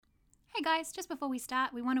Hey guys, just before we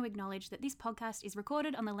start, we want to acknowledge that this podcast is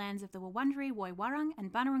recorded on the lands of the Wurundjeri, Woiwurrung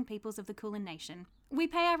and Bunurong peoples of the Kulin Nation. We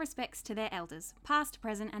pay our respects to their elders, past,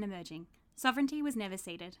 present and emerging. Sovereignty was never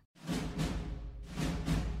ceded.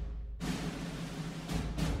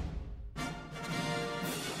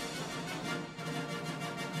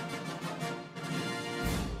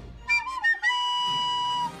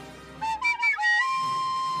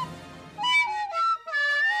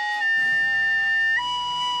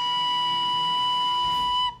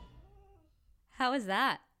 How was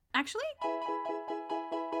that? Actually,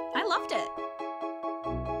 I loved it.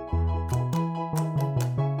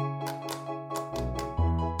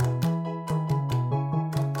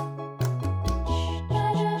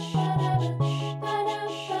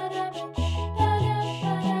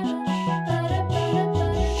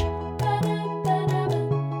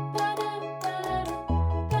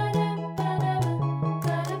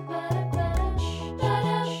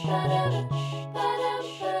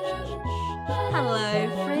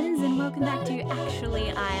 Hello, friends, and welcome back to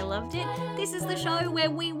Actually I Loved It. This is the show where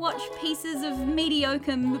we watch pieces of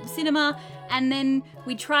mediocre cinema and then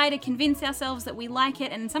we try to convince ourselves that we like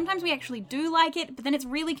it, and sometimes we actually do like it, but then it's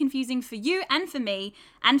really confusing for you and for me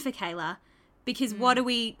and for Kayla, because what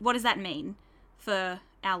does that mean for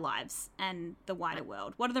our lives and the wider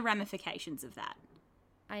world? What are the ramifications of that?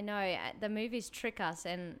 I know the movies trick us,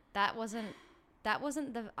 and that wasn't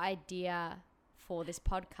the idea for this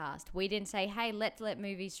podcast. We didn't say, hey, let's let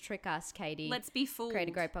movies trick us, Katie. Let's be fooled. Create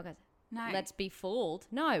a great podcast. No. Let's be fooled.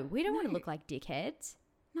 No, we don't want to look like dickheads.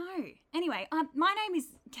 No. Anyway, my name is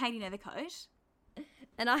Katie Nethercoat.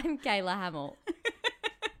 And I'm Kayla Hamill.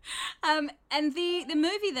 And the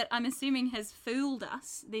movie that I'm assuming has fooled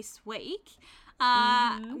us this week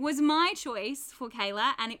was my choice for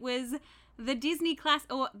Kayla, and it was the Disney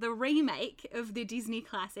or the remake of the Disney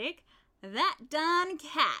classic, That Darn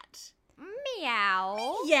Cat.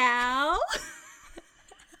 Meow. Meow.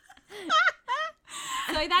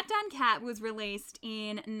 So That Darn Cat was released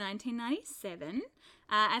in 1997.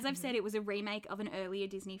 As I've said, it was a remake of an earlier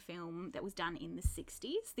Disney film that was done in the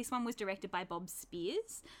 60s. This one was directed by Bob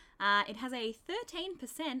Spears. It has a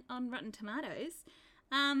 13% on Rotten Tomatoes.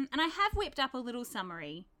 And I have whipped up a little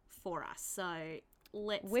summary for us, so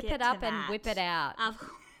let's whip get it up to that. and whip it out. I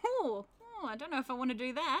don't know if I want to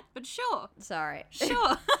do that, but sure. Sorry.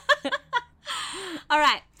 Sure. All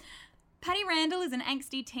right. Patty Randall is an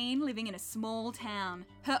angsty teen living in a small town.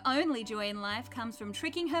 Her only joy in life comes from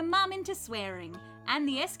tricking her mum into swearing and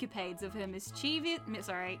the escapades of her mischievous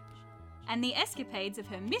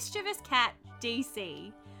cat,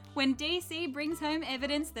 DC. When DC brings home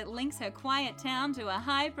evidence that links her quiet town to a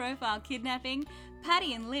high-profile kidnapping,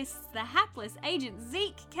 Patty enlists the hapless agent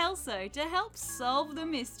Zeke Kelso to help solve the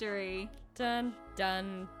mystery. Dun,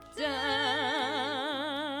 dun, dun.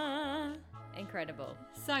 Incredible.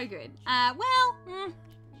 So good.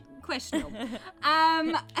 Questionable.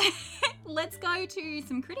 Let's go to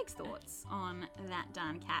some critics' thoughts on That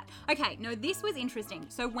Darn Cat. Okay, no, this was interesting.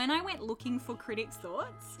 So when I went looking for critics'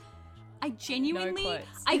 thoughts, I genuinely... No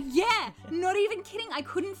quotes. Not even kidding. I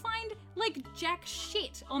couldn't find, jack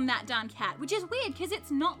shit on That Darn Cat, which is weird because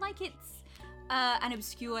it's not like it's an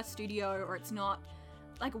obscure studio, or it's not,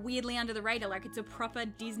 weirdly under the radar. It's a proper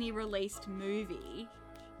Disney-released movie.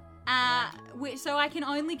 So I can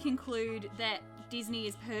only conclude that Disney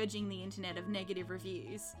is purging the internet of negative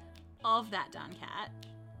reviews of That Darn Cat.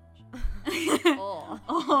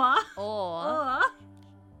 Or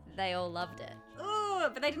they all loved it. Oh,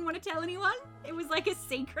 but they didn't want to tell anyone? It was like a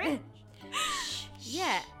secret?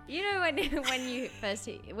 Yeah. You know when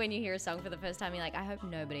you hear a song for the first time, you're like, I hope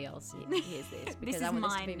nobody else hears this, because I want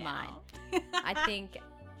this to be mine. I think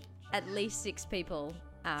at least 6 people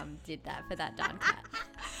did that for That Darn Cat.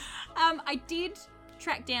 I did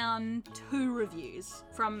track down 2 reviews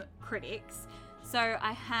from critics. So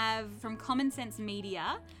I have from Common Sense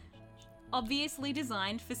Media, obviously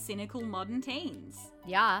designed for cynical modern teens.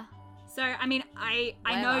 Yeah. So, I mean, I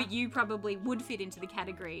know you probably would fit into the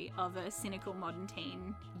category of a cynical modern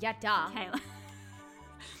teen. Yeah, duh. Kayla.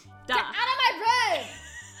 Duh. Get out of my room!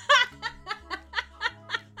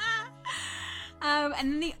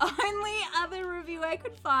 And then the only other review I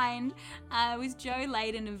could find was Joe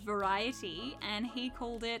Layden of Variety, and he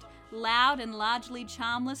called it loud and largely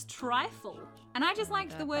charmless trifle. And I just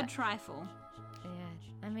liked the word trifle. Yeah,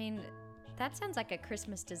 I mean, that sounds like a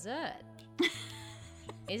Christmas dessert.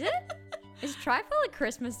 Is it? Is trifle a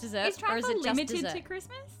Christmas dessert? Is trifle or is it just limited dessert? to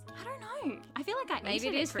Christmas? I don't know. I feel like I Maybe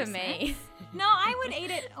eat it it is at Christmas. for me. No, I would eat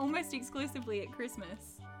it almost exclusively at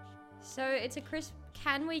Christmas. So it's a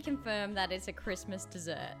can we confirm that it's a Christmas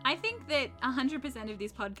dessert? I think that 100% of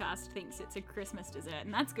this podcast thinks it's a Christmas dessert,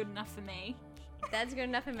 and that's good enough for me. That's good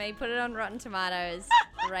enough for me. Put it on Rotten Tomatoes,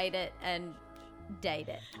 rate it, and date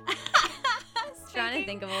it. Trying to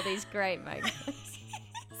think of all these great moments.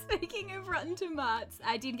 Speaking of Rotten Tomatoes,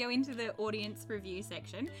 I did go into the audience review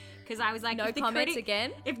section because I was like, no comments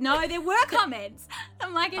again? No, there were comments.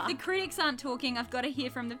 I'm like, if the critics aren't talking, I've got to hear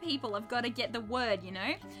from the people. I've got to get the word, you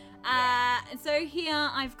know? So here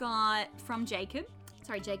I've got from Jacob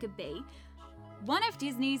B. One of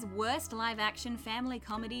Disney's worst live-action family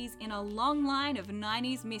comedies in a long line of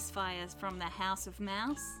 90s misfires from the House of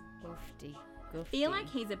Mouse. Goofy. I feel like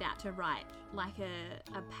he's about to write like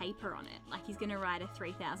a paper on it. Like he's going to write a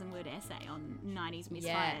 3,000-word essay on 90s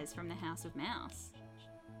misfires from the House of Mouse.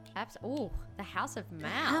 The House of Mouse. The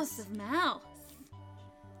House of Mouse.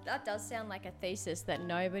 That does sound like a thesis that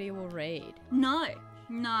nobody will read. No,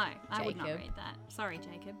 I would not read that. Sorry,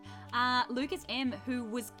 Jacob. Lucas M., who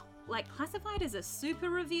was like classified as a super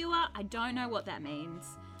reviewer. I don't know what that means,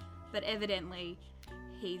 but evidently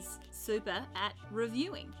he's super at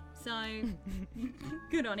reviewing. So,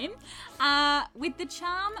 good on him. With the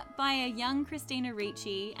charm by a young Christina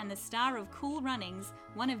Ricci and the star of Cool Runnings,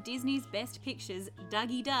 one of Disney's best pictures,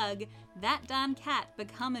 Dougie Doug, that darn cat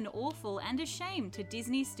become an awful and a shame to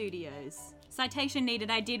Disney Studios. Citation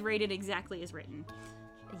needed, I did read it exactly as written.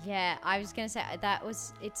 Yeah, I was going to say,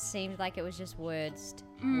 it seemed like it was just wordsed.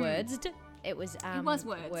 It was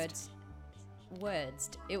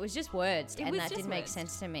wordsed. It was just words, and that didn't make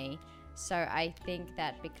sense to me. So I think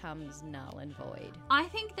that becomes null and void. I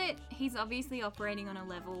think that he's obviously operating on a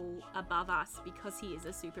level above us because he is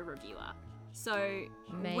a super reviewer. So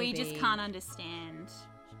we just can't understand.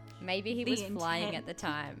 Maybe he was flying at the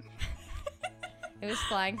time. He was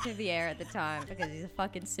flying through the air at the time because he's a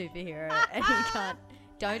fucking superhero and he can't.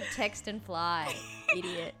 Don't text and fly,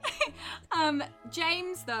 idiot.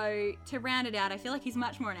 James, though, to round it out, I feel like he's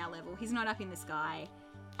much more on our level. He's not up in the sky.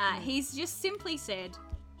 He's just simply said,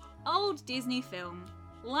 old Disney film,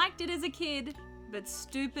 liked it as a kid, but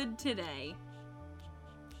stupid today.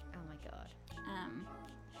 Oh my god.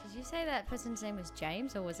 Did you say that person's name was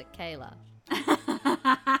James or was it Kayla?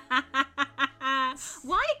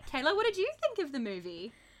 Why? Kayla, what did you think of the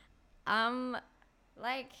movie?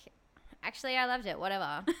 Actually, I loved it.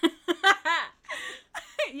 Whatever.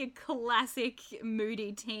 You classic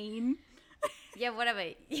moody teen. Yeah, whatever.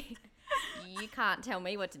 You can't tell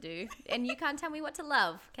me what to do. And you can't tell me what to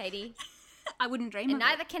love, Katie. I wouldn't dream and of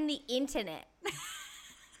neither it. can the internet.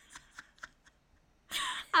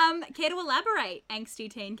 Care to elaborate, angsty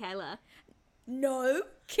teen Kayla? No.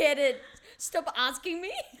 Care to stop asking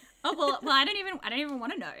me? Oh, well, I don't even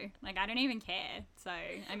want to know. Like, I don't even care. So,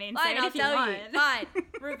 I mean, fine, say it if you want. Fine.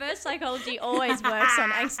 Reverse psychology always works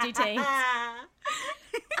on angsty teens.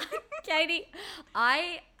 Katie,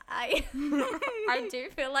 I do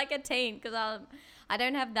feel like a teen because I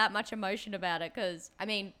don't have that much emotion about it because, I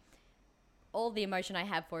mean, all the emotion I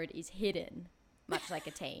have for it is hidden, much like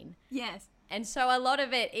a teen. Yes. And so a lot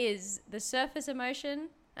of it is the surface emotion.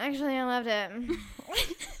 Actually, I loved it.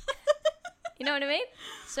 You know what I mean?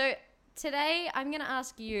 So today I'm going to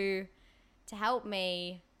ask you to help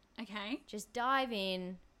me just dive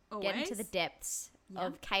in, get into the depths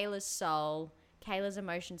of Kayla's soul, Kayla's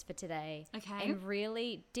emotions for today, and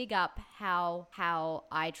really dig up how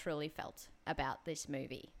I truly felt about this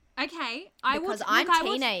movie. Okay. Because I'm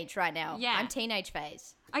teenage right now. Yeah. I'm teenage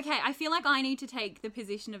phase. Okay, I feel like I need to take the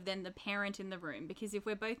position of then the parent in the room because if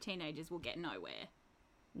we're both teenagers, we'll get nowhere.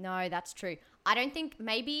 No, that's true. I don't think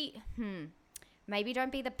maybe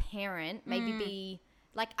don't be the parent. Maybe be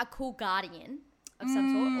like a cool guardian of some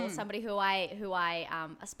sort, or somebody who I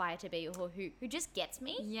aspire to be, or who just gets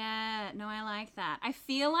me. Yeah, no, I like that. I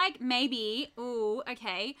feel like maybe,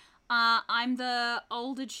 I'm the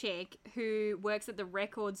older chick who works at the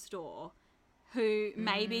record store, who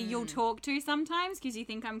maybe you'll talk to sometimes because you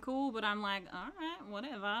think I'm cool, but I'm like, all right,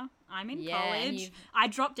 whatever. I'm in college. I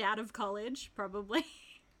dropped out of college, probably.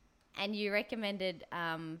 And you recommended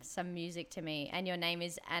some music to me, and your name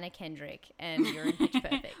is Anna Kendrick, and you're in Pitch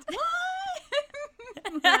Perfect. What?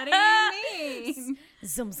 What do you mean?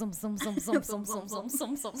 Zum, zum, zum, zum, zum, zum, zum,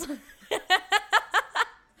 zum, zum, zum.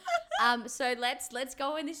 So let's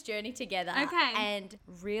go on this journey together, and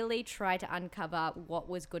really try to uncover what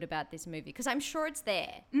was good about this movie, because I'm sure it's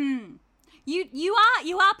there. You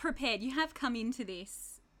are prepared. You have come into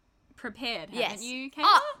this prepared, haven't you, Kayla?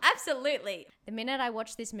 Oh, absolutely. The minute I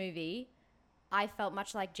watched this movie, I felt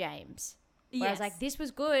much like James. Where I was like, this was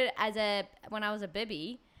good when I was a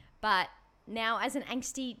baby, but now as an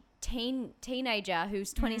angsty teenager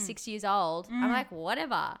who's 26 years old, I'm like,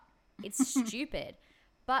 whatever. It's stupid.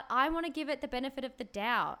 But I want to give it the benefit of the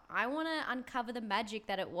doubt. I want to uncover the magic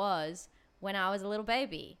that it was when I was a little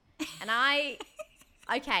baby. And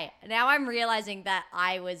okay, now I'm realizing that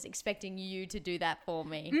I was expecting you to do that for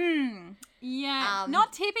me. Yeah,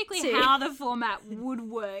 not typically how the format would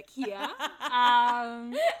work here.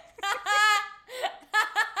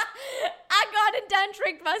 I got and done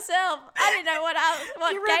tricked myself. I didn't know what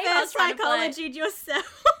you game I was trying to play. psychologied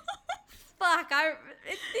yourself. Fuck,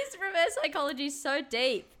 this reverse psychology is so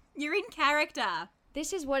deep. You're in character.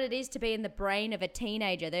 This is what it is to be in the brain of a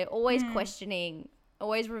teenager. They're always questioning,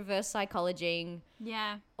 always reverse psychologying.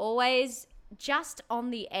 Yeah. Always just on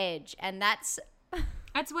the edge. And that's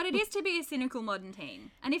what it is to be a cynical modern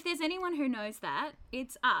teen. And if there's anyone who knows that,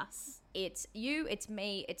 it's us. It's you, it's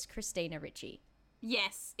me, it's Christina Ricci.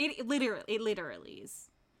 Yes, it literally is.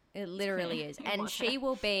 It literally is. And she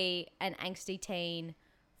will be an angsty teen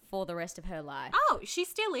for the rest of her life. Oh, she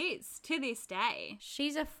still is to this day.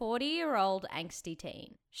 She's a 40-year-old angsty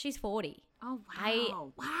teen. She's 40. Oh,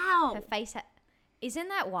 wow. Wow. Her face... Isn't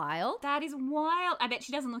that wild? That is wild. I bet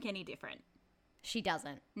she doesn't look any different. She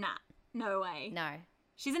doesn't. Nah, no way. No.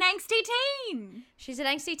 She's an angsty teen. She's an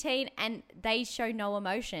angsty teen and they show no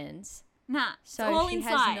emotions. Nah, so it's all she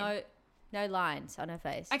inside. has no lines on her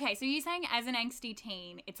face. Okay, so you're saying as an angsty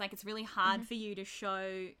teen, it's like it's really hard for you to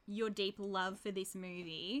show your deep love for this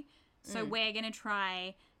movie. So we're going to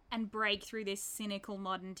try and break through this cynical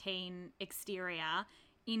modern teen exterior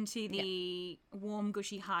into the warm,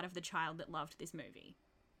 gushy heart of the child that loved this movie.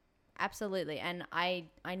 Absolutely. And I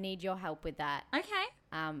need your help with that.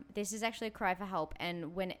 Okay. This is actually a cry for help.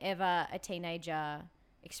 And whenever a teenager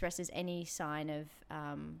expresses any sign of,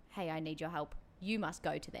 hey, I need your help, you must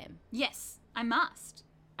go to them. Yes, I must.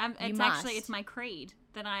 It's my creed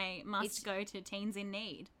that I must go to teens in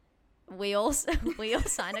need. We all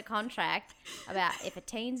sign a contract about if a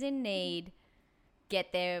teen's in need,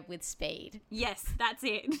 get there with speed. Yes, that's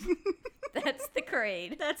it. That's the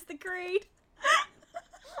creed. That's the creed.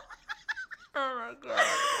 Oh my God.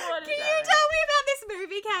 Can you tell me about this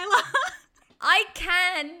movie, Kayla? I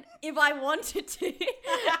can if I wanted to.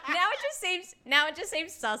 Now it just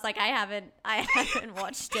seems sus like I haven't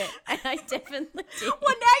watched it, and I definitely did.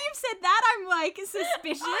 Well, now you've said that, I'm like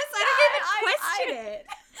suspicious. I don't even question it.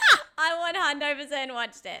 I 100%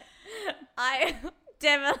 watched it. I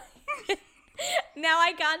definitely. Now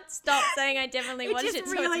I can't stop saying I definitely watched it,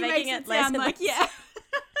 so really it's making it less sound like, yeah.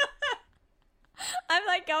 I'm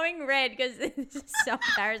like going red because this is so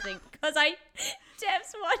embarrassing because I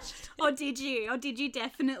just watched. Or did you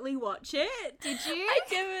definitely watch it? Did you? I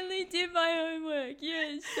definitely did my homework.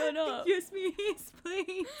 Yes, shut up. Yes,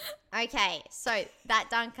 please. Okay, so that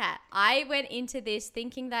done cat. I went into this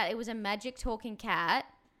thinking that it was a magic talking cat.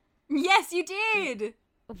 Yes, you did.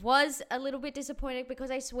 Was a little bit disappointed because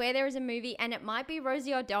I swear there is a movie and it might be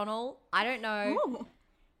Rosie O'Donnell. I don't know. Ooh.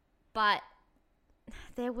 But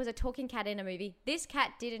there was a talking cat in a movie. This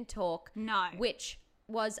cat didn't talk. No. Which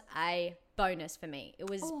was a bonus for me. It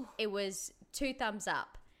was 2 thumbs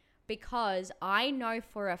up because I know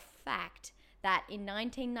for a fact that in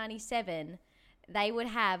 1997 they would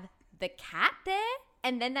have the cat there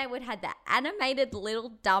and then they would have the animated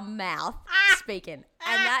little dumb mouth speaking.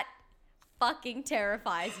 And that fucking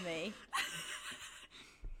terrifies me.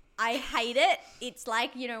 I hate it. It's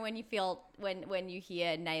like, you know, when you feel when you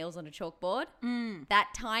hear nails on a chalkboard, that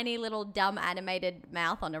tiny little dumb animated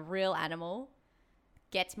mouth on a real animal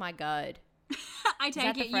gets my goad. I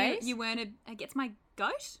take it you weren't it gets my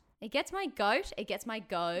goat? It gets my goat. It gets my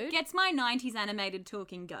goad. Gets my 90s animated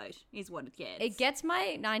talking goat is what it gets. It gets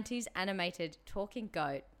my 90s animated talking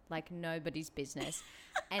goat like nobody's business.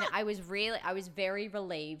 And I was very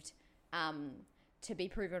relieved to be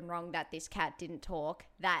proven wrong that this cat didn't talk,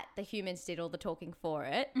 that the humans did all the talking for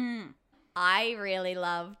it. I really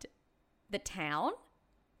loved the town.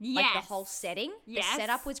 Yes. Like the whole setting. Yes. The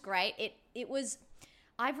setup was great. It was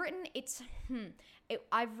like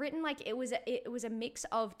it was a mix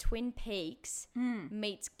of Twin Peaks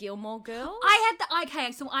meets Gilmore Girls.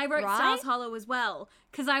 So I wrote Stars Hollow as well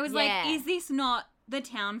because I was like, is this not the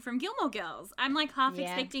town from Gilmore Girls? I'm like half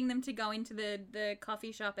expecting them to go into the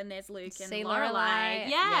coffee shop and there's Luke and See Lorelai.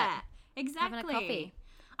 Yeah, exactly. Having a coffee.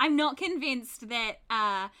 I'm not convinced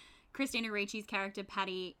that Christina Ricci's character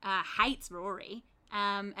Patty hates Rory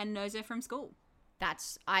and knows her from school.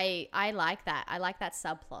 I like that. I like that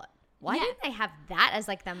subplot. Why didn't they have that as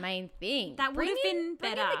like the main thing? That would have been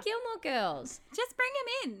better. Bring in the Gilmore Girls. Just bring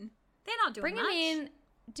them in. They're not doing much. Bring them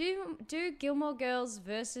in. Do Gilmore Girls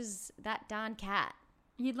versus that darn cat.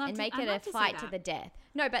 You'd love and to, make I'd it a love to see fight to that. the death.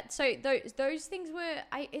 No, but so those things were.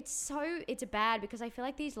 It's bad because I feel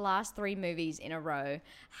like these last 3 movies in a row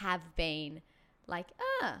have been like,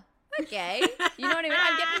 okay, you know what I mean?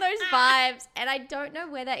 I'm getting those vibes, and I don't know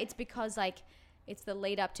whether it's because like it's the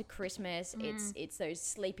lead up to Christmas, it's those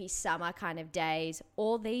sleepy summer kind of days.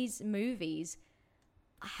 All these movies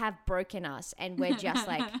have broken us, and we're just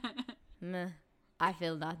like, meh. I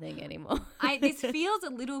feel nothing anymore. This feels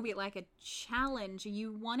a little bit like a challenge. Are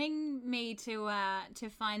you wanting me to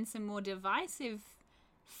find some more divisive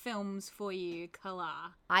films for you,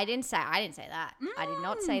 Kala? I didn't say that. I did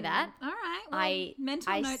not say that. All right. Well,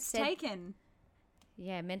 mental notes taken.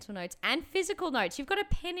 Yeah, mental notes and physical notes. You've got a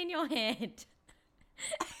pen in your hand.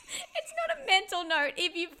 It's not a mental note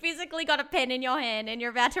if you physically got a pen in your hand and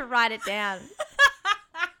you're about to write it down.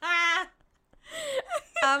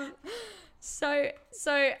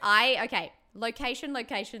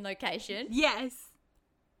 Location. Yes.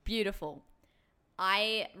 Beautiful.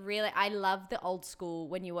 I love the old school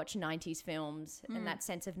when you watch 90s films and that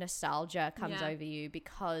sense of nostalgia comes over you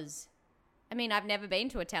because, I mean, I've never been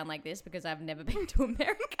to a town like this because I've never been to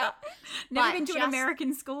America. Never been to an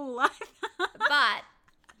American school either.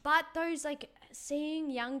 But those like seeing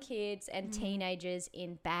young kids and teenagers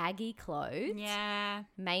in baggy clothes. Yeah.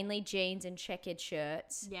 Mainly jeans and checkered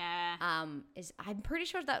shirts. Yeah. I'm pretty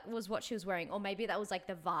sure that was what she was wearing, or maybe that was like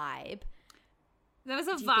the vibe. There was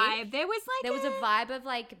a vibe. There was a vibe of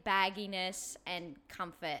like bagginess and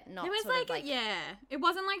comfort. Not there was sort like, of like it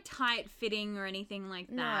wasn't like tight fitting or anything like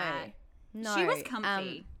that. No. She was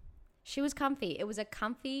comfy. She was comfy. It was a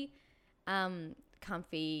comfy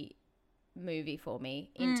movie for me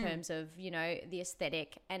in terms of, you know, the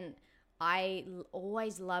aesthetic, and I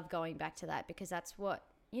always love going back to that because that's what,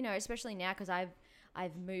 you know, especially now because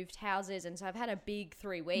I've moved houses and so I've had a big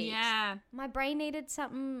 3 weeks. Yeah. My brain needed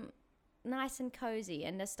something nice and cozy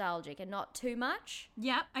and nostalgic and not too much.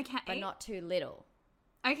 Yep. Okay. But not too little.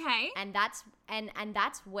 Okay. And that's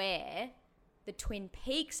where the Twin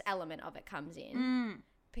Peaks element of it comes in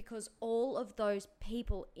because all of those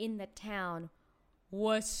people in the town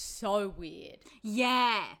were so weird.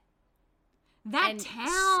 Yeah. That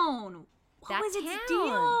town. What was its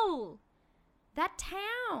deal? That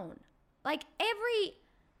town. Like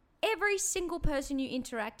every single person you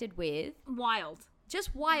interacted with. Wild.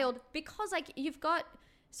 Just wild because like you've got,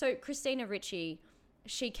 so Christina Ricci,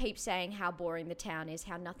 she keeps saying how boring the town is,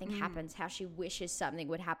 how nothing happens, how she wishes something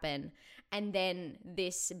would happen. And then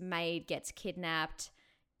this maid gets kidnapped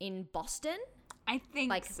in Boston. I think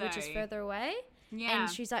like, so. Which is further away. Yeah. And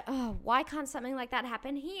she's like, oh, why can't something like that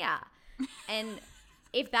happen here? And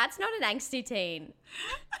if that's not an angsty teen,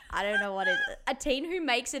 I don't know what is. A teen who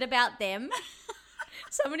makes it about them.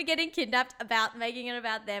 Someone getting kidnapped making it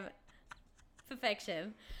about them.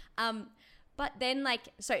 Perfection. But then like,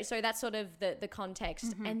 so that's sort of the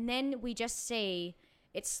context. And then we just see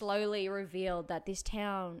it slowly revealed that this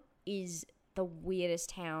town is the weirdest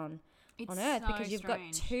town on earth because you've got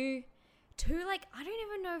two like, I don't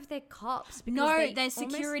even know if they're cops. No, they're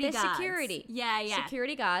security guards. They're security. Yeah.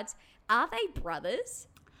 Security guards. Are they brothers?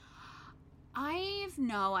 I have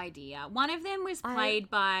no idea. One of them was played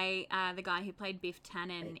by the guy who played Biff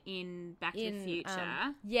Tannen in Back to the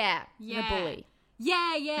Future. The bully.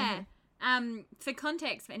 Yeah. For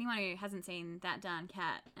context, for anyone who hasn't seen That Darn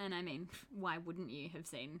Cat, and I mean, why wouldn't you have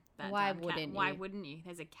seen That Darn Cat? Why wouldn't you?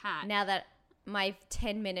 There's a cat. Now that my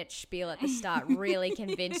 10-minute spiel at the start really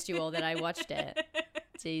convinced you all that I watched it.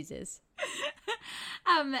 Jesus.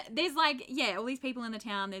 There's like, all these people in the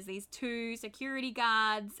town. There's these 2 security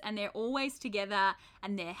guards and they're always together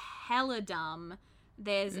and they're hella dumb.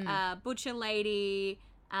 There's a butcher lady.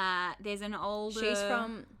 There's an older... She's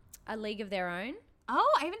from A League of Their Own.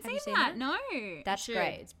 Oh, I haven't seen that. No. That's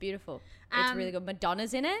great. It's beautiful. It's really good.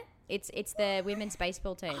 Madonna's in it. It's the women's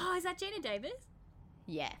baseball team. Oh, is that Gina Davis?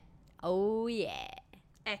 Yeah. Oh, yeah.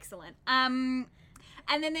 Excellent. And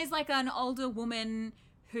then there's like an older woman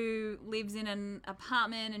who lives in an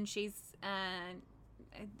apartment and she's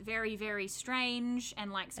very, very strange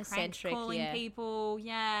and likes prank calling people.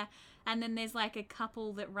 Yeah. And then there's like a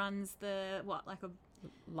couple that runs the, a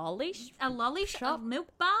lolly shop? A milk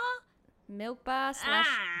bar? Milk bar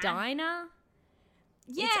 / diner.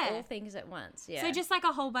 Yeah. It's all things at once. Yeah. So just like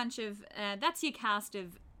a whole bunch of, that's your cast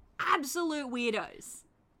of absolute weirdos.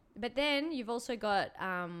 But then you've also got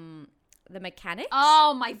the mechanics.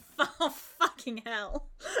 Oh my fucking hell!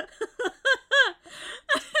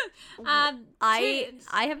 I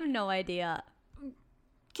have no idea.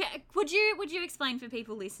 Would you explain for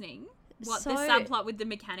people listening what the subplot with the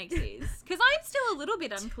mechanics is? Because I'm still a little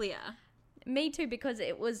bit unclear. Me too, because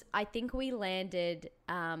it was. I think we landed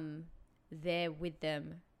there with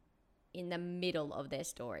them in the middle of their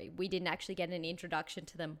story. We didn't actually get an introduction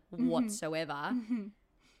to them whatsoever.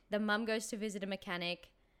 The mum goes to visit a mechanic,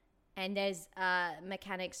 and there's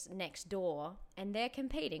mechanics next door, and they're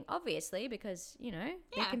competing, obviously, because, you know,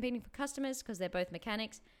 they're competing for customers because they're both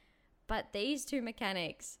mechanics. But these two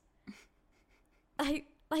mechanics,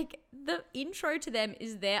 like the intro to them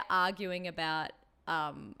is they're arguing about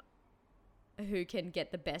who can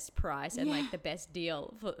get the best price and like the best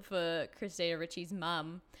deal for Christina Ricci's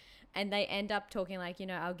mum. And they end up talking like, you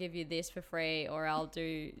know, I'll give you this for free, or I'll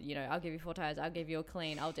do, you know, I'll give you 4 tires, I'll give you a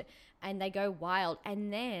clean, and they go wild.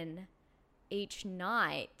 And then each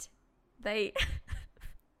night they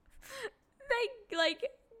like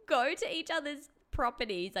go to each other's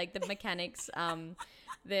properties, like the mechanics,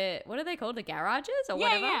 what are they called? The garages or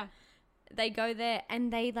whatever? Yeah. They go there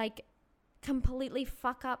and they like completely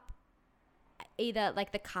fuck up either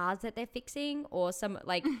like the cars that they're fixing or some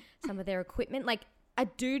of their equipment. Like, a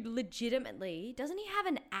dude legitimately, doesn't he have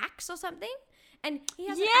an axe or something? And he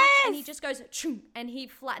has an axe and he just goes, chung, and he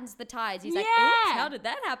flattens the tires. He's like, oops, how did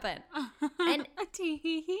that happen? And a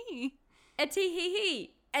tee-hee-hee. A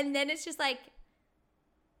tee-hee-hee. And then it's just like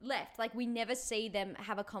left. Like, we never see them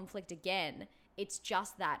have a conflict again. It's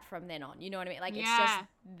just that from then on. You know what I mean? Like, it's just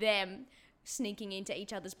them sneaking into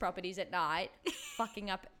each other's properties at night, fucking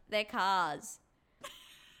up their cars.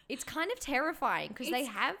 It's kind of terrifying because they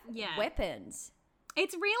have weapons.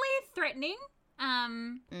 It's really threatening.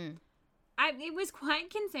 It was quite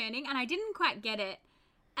concerning, and I didn't quite get it.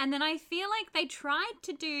 And then I feel like they tried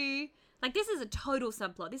to do, like, this is a total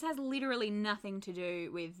subplot. This has literally nothing to do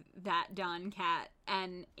with that darn cat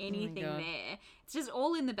and anything there. It's just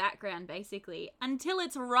all in the background, basically, until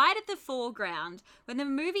it's right at the foreground when the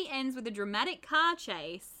movie ends with a dramatic car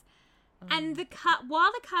chase. And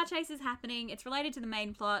while the car chase is happening, it's related to the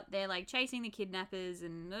main plot. They're, like, chasing the kidnappers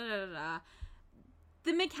and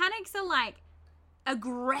the mechanics are, like,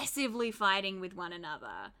 aggressively fighting with one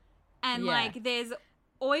another. And, like, there's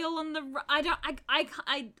oil on the...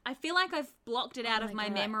 I feel like I've blocked it out of my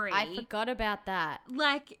memory. I forgot about that.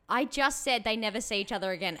 Like... I just said they never see each other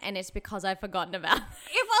again, and it's because I've forgotten about it.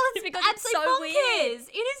 It's because it's so bonkers. Weird.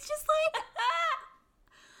 It is just like...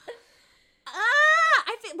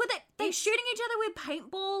 They're shooting each other with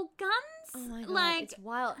paintball guns. Oh my God, like, it's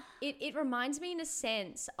wild. It reminds me in a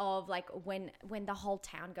sense of like when the whole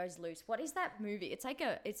town goes loose. What is that movie? It's like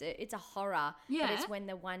it's a horror. Yeah. But it's when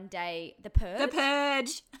the one day The Purge. The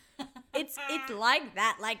Purge. It's like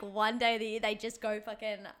that. Like one day of the year they just go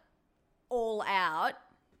fucking all out.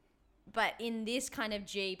 But in this kind of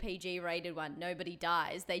PG rated one, nobody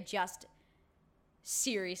dies. They just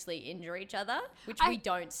seriously injure each other, which we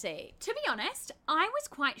don't see. To be honest, I was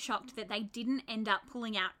quite shocked that they didn't end up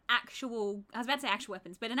pulling out actual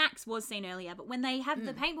weapons, but an axe was seen earlier, but when they have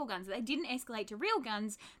the paintball guns, they didn't escalate to real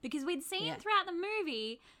guns, because we'd seen throughout the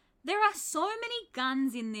movie, there are so many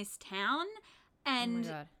guns in this town, and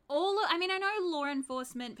I know law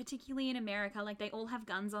enforcement, particularly in America, like they all have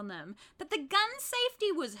guns on them, but the gun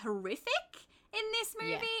safety was horrific in this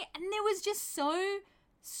movie, and there was just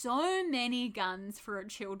so many guns for a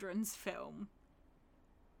children's film.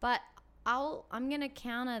 But I'm going to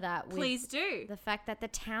counter that with Please do. The fact that the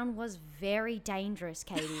town was very dangerous,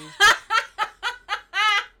 Katie.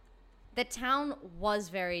 The town was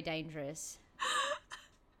very dangerous.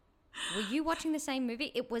 Were you watching the same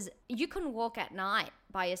movie? You couldn't walk at night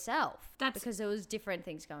by yourself because there was different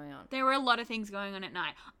things going on. There were a lot of things going on at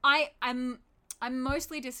night. I'm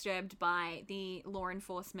mostly disturbed by the law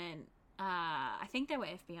enforcement. I think they were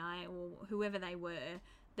FBI or whoever they were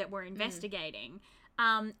that were investigating,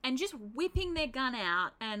 and just whipping their gun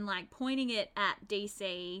out and like pointing it at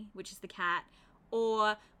DC, which is the cat,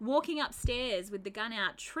 or walking upstairs with the gun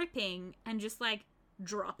out, tripping and just like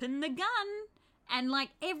dropping the gun. And like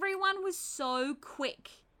everyone was so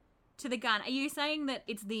quick to the gun. Are you saying that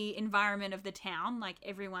it's the environment of the town? Like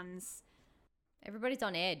everybody's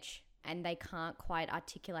on edge and they can't quite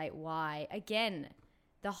articulate why. Again,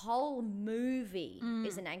 the whole movie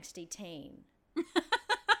is an angsty teen.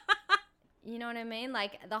 You know what I mean?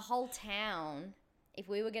 Like the whole town, if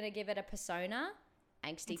we were going to give it a persona,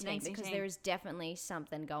 angsty teen, because there is definitely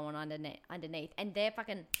something going on underneath. And they're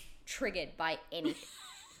fucking triggered by anything.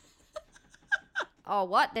 Oh,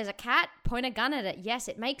 what? There's a cat? Point a gun at it. Yes,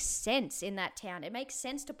 it makes sense in that town. It makes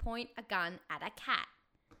sense to point a gun at a cat.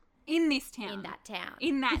 In this town. In that town.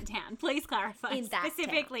 In that town. Please clarify.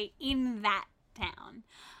 Specifically in that town.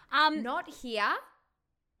 Not here.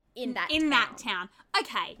 In that town.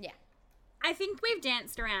 Okay. Yeah. I think we've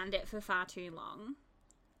danced around it for far too long.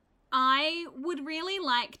 I would really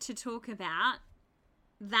like to talk about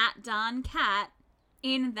that darn cat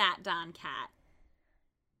in that darn cat.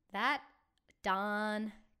 That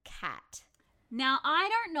darn cat. Now, I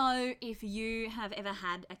don't know if you have ever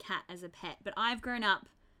had a cat as a pet, but I've grown up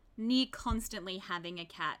near constantly having a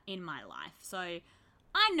cat in my life. So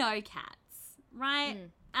I know cats, right?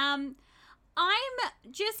 I'm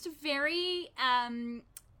just very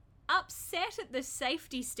upset at the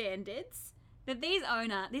safety standards that this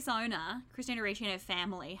owner, Christina Ricci and her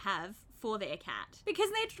family, have for their cat.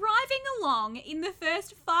 Because they're driving along in the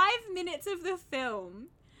first 5 minutes of the film,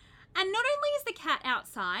 and not only is the cat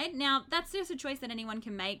outside, now that's just a choice that anyone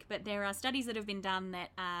can make, but there are studies that have been done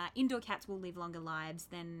that indoor cats will live longer lives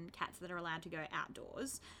than cats that are allowed to go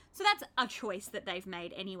outdoors. So that's a choice that they've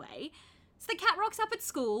made anyway. So the cat rocks up at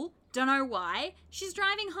school, don't know why. She's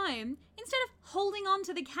driving home. Instead of holding on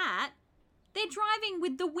to the cat, they're driving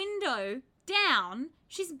with the window down.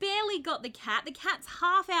 She's barely got the cat. The cat's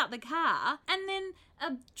half out the car. And then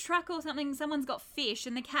a truck or something, someone's got fish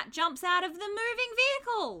and the cat jumps out of the moving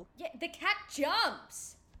vehicle. Yeah, the cat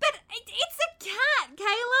jumps. But it's a cat,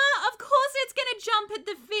 Kayla. Of course it's going to jump at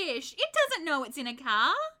the fish. It doesn't know it's in a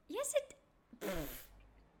car. Yes, it...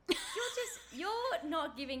 You're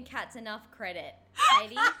not giving cats enough credit,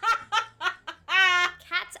 Katie. Cats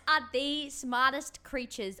are the smartest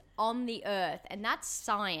creatures on the earth, and that's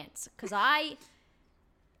science. Because I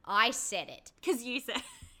said it. Because you said.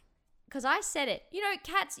 Because I said it. You know,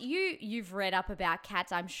 cats. You've read up about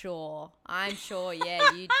cats. I'm sure.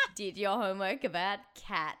 Yeah, you did your homework about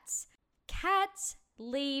cats. Cats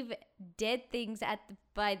leave dead things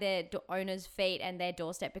by their owner's feet and their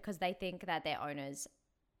doorstep because they think that their owners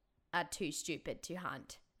are too stupid to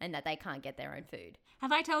hunt and that they can't get their own food.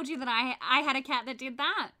 Have I told you that I had a cat that did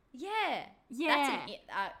that? Yeah.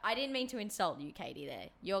 I didn't mean to insult you, Katie,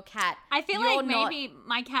 there. Your cat. I feel like maybe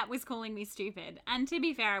my cat was calling me stupid. And to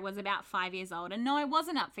be fair, I was about 5 years old. And no, I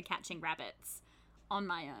wasn't up for catching rabbits on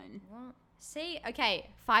my own. What? See, okay,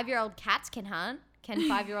 5-year-old cats can hunt. Can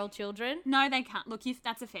 5-year-old children? No, they can't. Look,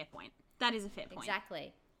 that's a fair point. That is a fair point.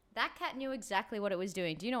 Exactly. That cat knew exactly what it was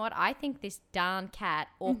doing. Do you know what? I think this darn cat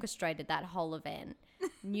orchestrated that whole event,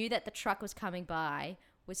 knew that the truck was coming by,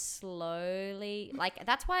 was slowly, like,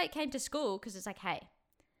 that's why it came to school, because it's like, hey,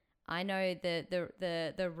 I know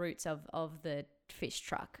the routes of the fish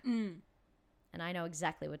truck, and I know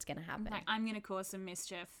exactly what's going to happen. Like, I'm going to cause some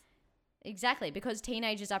mischief. Exactly, because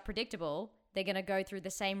teenagers are predictable. They're going to go through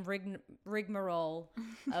the same rigmarole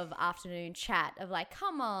of afternoon chat of like,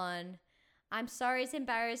 come on, I'm sorry it's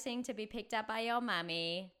embarrassing to be picked up by your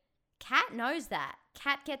mummy. Cat knows that.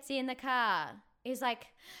 Cat gets in the car. Is like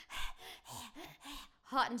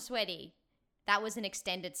hot and sweaty. That was an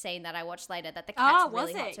extended scene that I watched later that the cat's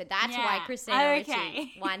really hot. So that's why Christina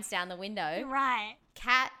Ricci winds down the window. Right.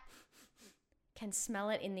 Cat can smell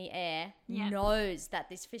it in the air, knows that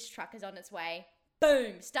this fish truck is on its way.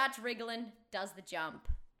 Boom, starts wriggling, does the jump.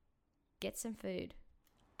 Gets some food.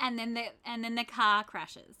 And then the car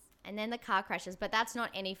crashes. But that's not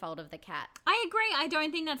any fault of the cat. I agree. I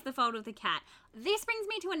don't think that's the fault of the cat. This brings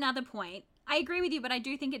me to another point. I agree with you, but I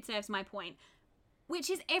do think it serves my point, which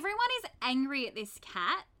is everyone is angry at this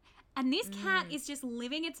cat, and this cat is just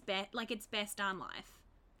living its best darn life.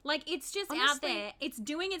 Like, it's just out there. It's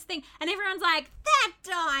doing its thing, and everyone's like, that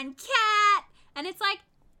darn cat! And it's like,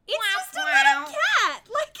 it's just a little cat.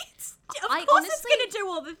 Like, of course it's going to do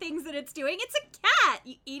all the things that it's doing. It's a cat,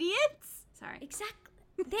 you idiots. Sorry. Exactly.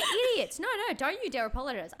 They're idiots. No, don't you dare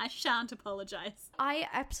apologize. I shan't apologize. I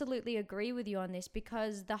absolutely agree with you on this,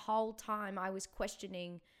 because the whole time I was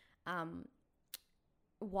questioning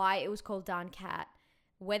why it was called Darn Cat,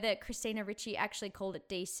 whether Christina Ricci actually called it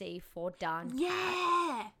DC for Darn Cat.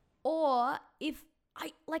 Yeah. Or if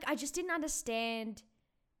I just didn't understand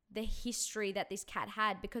the history that this cat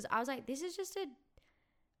had, because I was like, this is just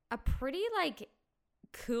a pretty like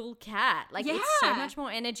cool cat. Like, it's so much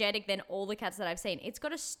more energetic than all the cats that I've seen. It's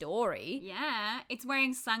got a story. Yeah. It's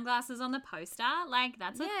wearing sunglasses on the poster. Like,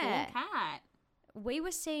 that's a cool cat. We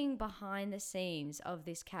were seeing behind the scenes of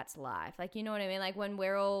this cat's life. Like, you know what I mean? Like, when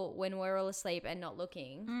we're all asleep and not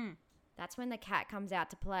looking, that's when the cat comes out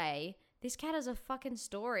to play. This cat has a fucking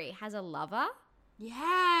story. Has a lover.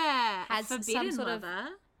 Yeah. Has a forbidden some sort lover.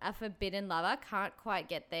 A forbidden lover. Can't quite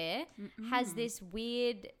get there. Has this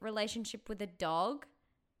weird relationship with a dog.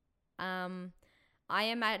 I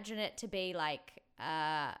imagine it to be like,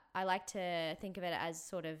 I like to think of it as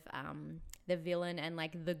sort of the villain and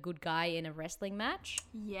like the good guy in a wrestling match.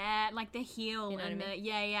 Yeah, like the heel, you know, and what I mean?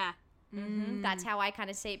 Yeah. That's how I kind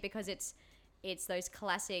of see it, because it's those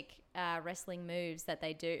classic wrestling moves that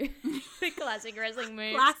they do. The classic wrestling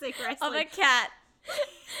moves. Classic wrestling. Of a cat.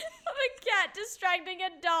 Of a cat distracting a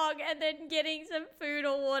dog and then getting some food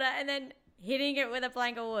or water, and then hitting it with a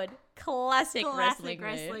plank of wood. Classic wrestling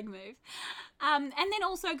move. And then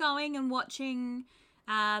also going and watching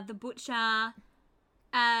the Butcher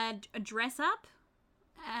dress up.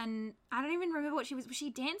 And I don't even remember what she was. Was she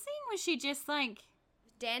dancing? Was she just like...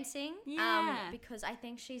 Dancing? Yeah. Because I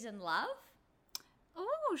think she's in love.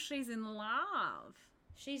 Oh, she's in love.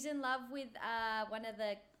 She's in love with one of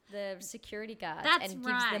the security guards. That's and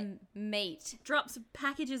right. gives them meat. Drops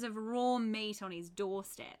packages of raw meat on his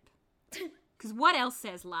doorstep. Because what else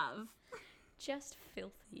says love? Just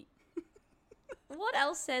filthy. What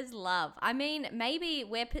else says love? I mean, maybe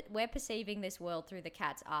we're perceiving this world through the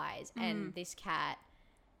cat's eyes, and this cat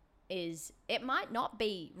is... It might not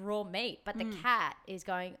be raw meat, but the cat is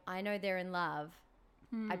going, I know they're in love.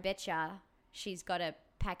 I betcha she's got a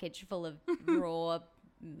package full of raw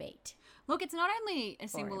meat. Look, it's not only a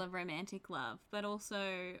symbol of romantic love, but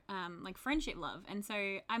also like friendship love. And so,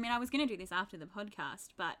 I mean, I was going to do this after the podcast,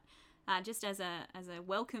 but just as a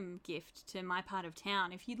welcome gift to my part of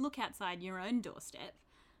town, if you look outside your own doorstep,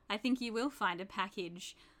 I think you will find a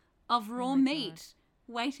package of raw meat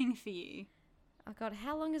waiting for you. Oh, God,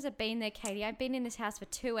 how long has it been there, Katie? I've been in this house for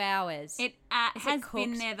 2 hours. It has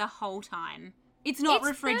been there the whole time. It's not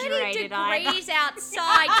refrigerated either. It's 30 degrees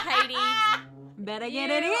outside, Katie. Better get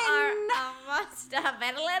it in. You are a monster.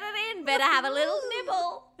 Better let it in. Better have a little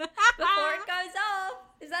nibble before it goes off.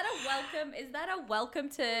 Is that a welcome? Is that a welcome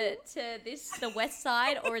to the West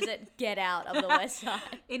Side, or is it get out of the West Side?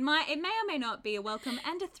 It may or may not be a welcome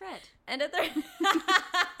and a threat.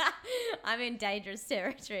 I'm in dangerous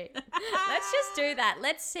territory. Let's just do that.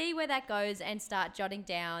 Let's see where that goes and start jotting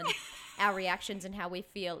down our reactions and how we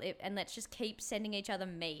feel. And let's just keep sending each other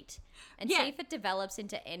meat and see if it develops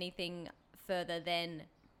into anything further than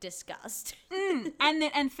disgust.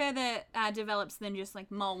 And further develops than just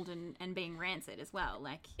like mold and being rancid as well.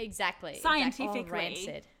 Like exactly. Scientifically. Oh,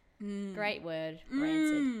 rancid. Great word.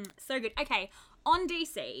 Rancid. So good. Okay. On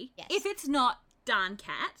DC, if it's not Darn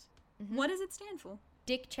Cat, what does it stand for?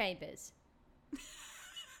 Dick Chambers. I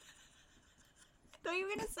thought you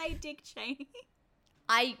were going to say Dick Cheney.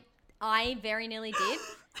 I very nearly did.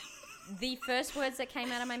 The first words that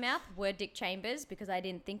came out of my mouth were Dick Chambers because I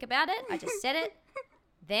didn't think about it. I just said it.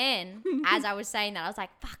 Then, as I was saying that, I was like,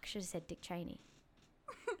 fuck, I should have said Dick Cheney.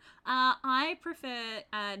 I prefer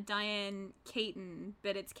Diane Keaton,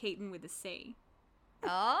 but it's Keaton with a C.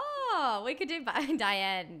 Oh, we could do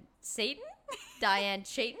Diane Seaton? Diane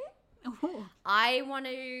Cheaton? Ooh. I want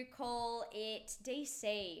to call it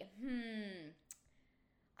DC.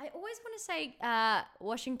 I always want to say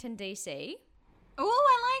Washington, DC. Oh,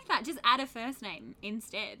 I like that. Just add a first name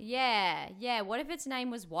instead. Yeah. What if its name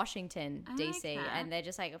was Washington, DC? Like and they're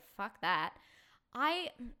just like, fuck that.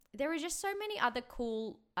 There are just so many other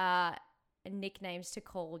cool nicknames to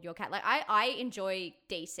call your cat. Like, I enjoy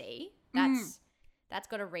DC. That's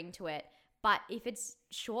got a ring to it. But if it's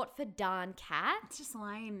short for Darn Cat... It's just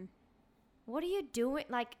lame. What are you doing?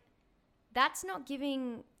 Like, that's not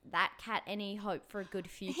giving that cat any hope for a good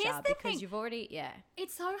future. Here's the because thing. you've already... Yeah.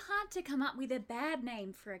 It's so hard to come up with a bad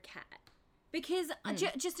name for a cat. Because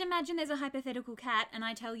just imagine there's a hypothetical cat and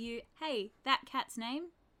I tell you, hey, that cat's name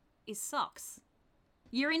is Socks.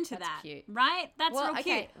 You're into That's that. cute. Right? That's real cute.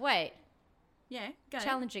 Okay, wait. Yeah, go.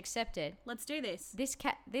 Challenge accepted. Let's do this. This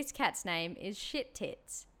cat's name is Shit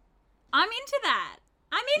Tits. I'm into that.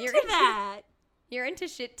 You're that. You're into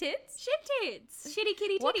shit tits? Shit tits. Shitty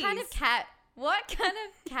kitty titties. What kind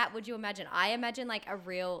of cat would you imagine? I imagine like a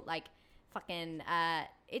real like fucking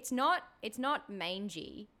it's not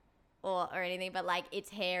mangy or anything, but like its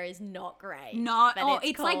hair is not great.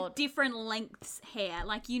 It's like different lengths hair.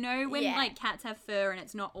 Like, you know when like cats have fur and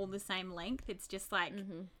it's not all the same length, it's just like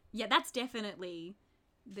yeah, that's definitely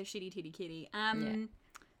the shitty titty kitty.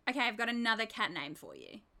 Okay, I've got another cat name for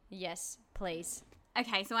you. Yes, please.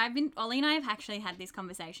 Okay, so Ollie and I have actually had this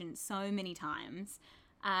conversation so many times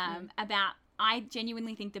about, I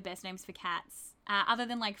genuinely think the best names for cats, other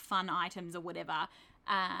than like fun items or whatever,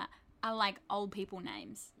 are like old people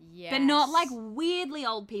names. Yes. But not like weirdly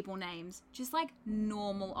old people names, just like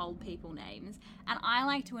normal old people names. And I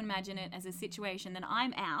like to imagine it as a situation that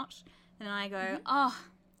I'm out and I go, oh,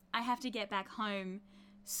 I have to get back home.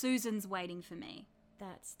 Susan's waiting for me.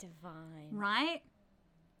 That's divine. Right?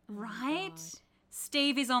 Right? God.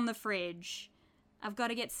 Steve is on the fridge. I've got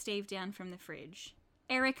to get Steve down from the fridge.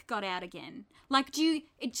 Eric got out again. Like,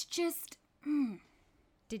 it's just...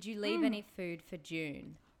 Did you leave any food for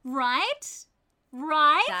June? Right?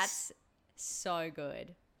 That's so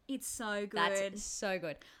good. It's so good. That's so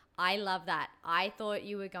good. I love that. I thought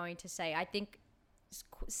you were going to say, I think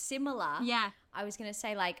similar. Yeah. I was going to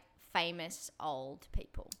say like famous old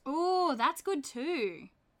people. Oh, that's good too.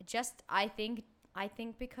 I think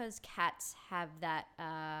because cats have that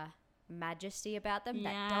majesty about them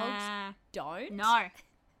that dogs don't. No.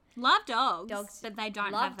 Love dogs, but they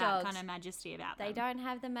don't have that kind of majesty about them. They don't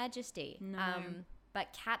have the majesty. No.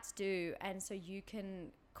 But cats do, and so you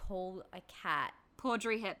can call a cat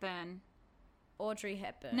Audrey Hepburn. Audrey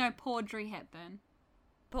Hepburn. No, Audrey Hepburn.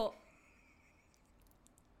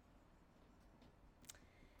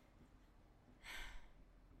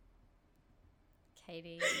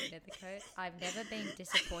 Katie Nethercoat, I've never been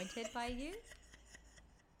disappointed by you,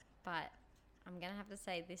 but I'm going to have to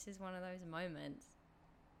say this is one of those moments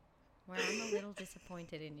where I'm a little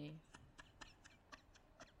disappointed in you.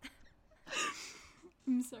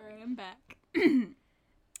 I'm sorry, I'm back. Continue?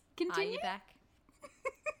 Are you back?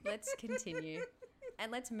 Let's continue. And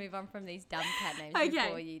let's move on from these dumb cat names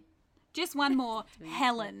before you... Just one more.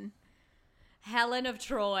 Helen. Helen of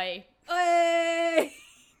Troy. Hey!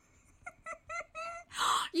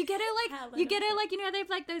 You get her like, you know, they've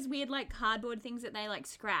like those weird like cardboard things that they like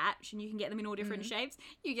scratch and you can get them in all different shapes.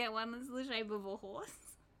 You get one that's the shape of a horse.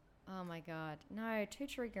 Oh my God. No, too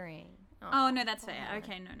triggering. Oh no, that's fair. Helen.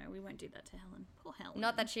 Okay, no, we won't do that to Helen. Poor Helen.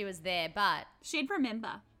 Not that she was there, but... She'd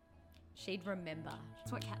remember.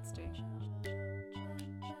 That's what cats do.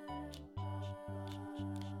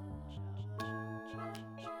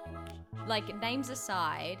 Like, names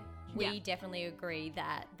aside... We definitely agree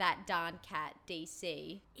that darn cat,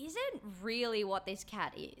 DC, isn't really what this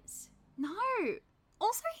cat is. No.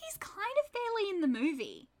 Also, he's kind of barely in the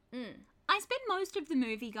movie. I spent most of the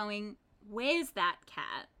movie going, where's that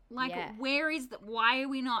cat? Like, where is the... Why are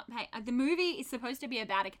we not paying... the movie is supposed to be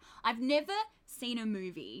about a... I've never seen a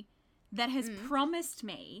movie that has promised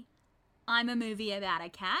me I'm a movie about a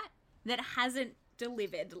cat that hasn't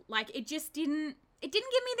delivered. Like, it just didn't... It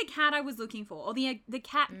didn't give me the cat I was looking for, or the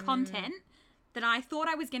cat content that I thought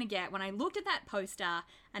I was going to get when I looked at that poster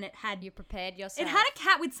and it had... You prepared yourself. It had a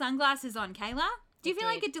cat with sunglasses on, Kayla. Do you feel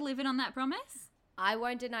like it delivered on that promise? I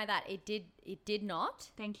won't deny that. It did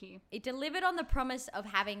not. Thank you. It delivered on the promise of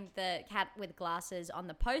having the cat with glasses on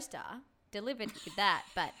the poster. Delivered with that,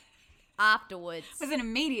 but afterwards... It was an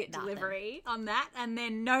immediate delivery on that and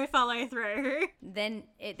then no follow through. Then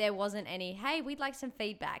there wasn't any, hey, we'd like some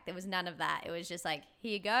feedback. There was none of that. It was just like,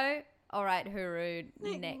 here you go. All right, Huru,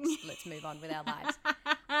 next. Let's move on with our lives.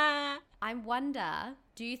 I wonder,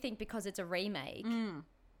 do you think because it's a remake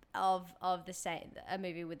of a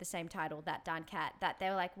movie with the same title, That Darn Cat, that they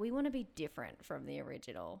were like, we want to be different from the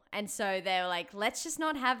original. And so they were like, let's just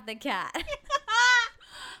not have the cat.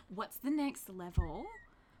 What's the next level?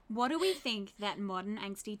 What do we think that modern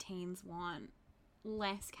angsty teens want?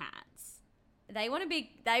 Less cats. They want to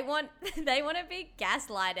be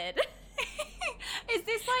gaslighted. Is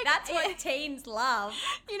this like... That's what teens love.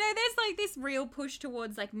 You know, there's like this real push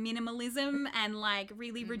towards like minimalism and like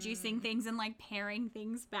really reducing things and like paring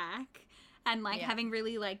things back and like having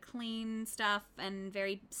really like clean stuff and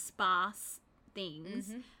very sparse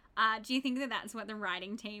things. Do you think that that's what the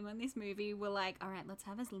writing team on this movie were like, all right, let's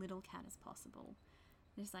have as little cat as possible?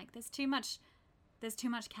 There's like, there's too much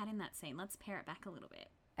cat in that scene. Let's pare it back a little bit.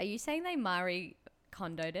 Are you saying they Marie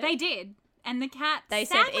Kondoed it? They did. And the cat, They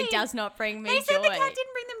sadly, said, it does not bring me joy. They said the cat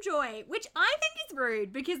didn't bring them joy, which I think is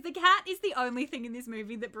rude because the cat is the only thing in this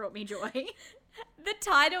movie that brought me joy. The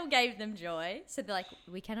title gave them joy. So they're like,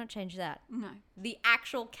 we cannot change that. No. The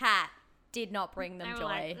actual cat did not bring them joy.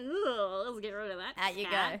 Like, ooh, let's get rid of that. There you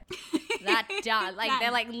go. That darn, like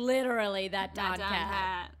they're like literally that darn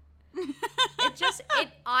cat.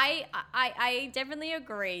 I definitely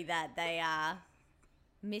agree that they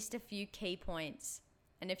missed a few key points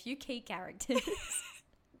and a few key characters.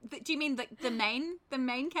 Do you mean the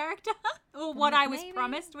main character, or what I was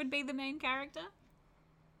promised would be the main character?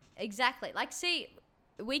 Exactly. Like, see,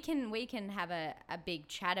 we can have a big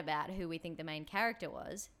chat about who we think the main character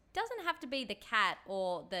was. Doesn't have to be the cat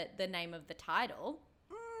or the name of the title.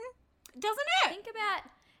 Doesn't it? Think about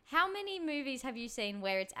how many movies have you seen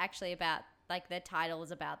where it's actually about, like, the title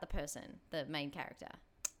is about the person, the main character?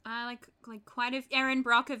 Like quite a Erin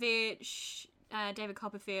Brockovich, David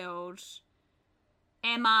Copperfield,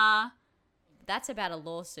 Emma. That's about a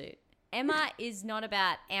lawsuit. Emma is not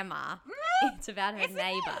about Emma. It's about her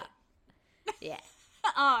neighbor. Yeah.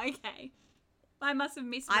 Oh, okay. I must have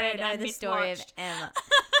misread. I don't know the story of Emma.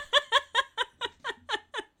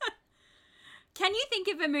 Can you think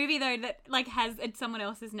of a movie though that like has someone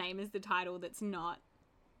else's name as the title that's not?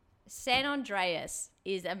 San Andreas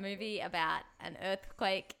is a movie about an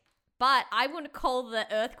earthquake, but I wouldn't call the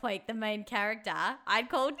earthquake the main character. I'd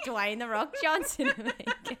call Dwayne The Rock Johnson the main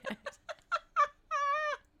character.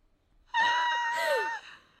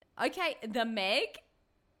 Okay, The Meg.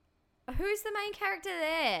 Who's the main character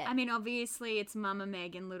there? I mean, obviously it's Mama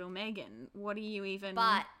Meg and Little Megan. What do you even...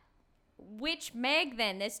 But which Meg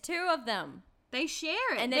then? There's two of them. They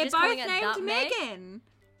share it. And they're just both calling it named That Meg? Megan.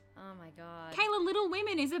 Oh my god. Kayla, Little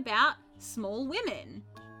Women is about small women.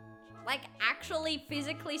 Like actually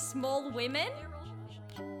physically small women?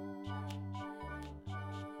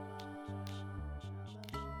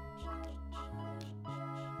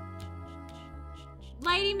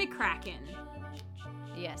 Lady McCracken.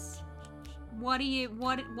 Yes.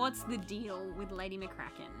 What's the deal with Lady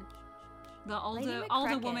McCracken? The older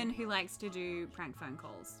McCracken. woman who likes to do prank phone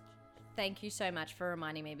calls. Thank you so much for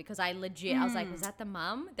reminding me because I was like, was that the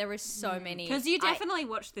mum? There were so many. Because you definitely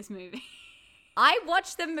watched this movie. I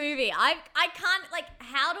watched the movie. I can't, like,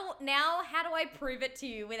 how do I prove it to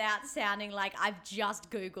you without sounding like I've just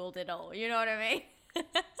Googled it all? You know what I mean?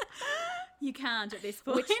 You can't at this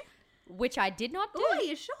point. Which I did not do. Oh, are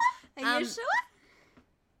you sure? Are you sure?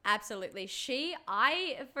 Absolutely. For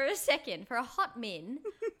a hot min,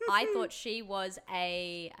 I thought she was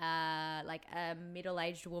a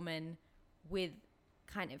middle-aged woman with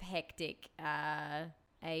kind of hectic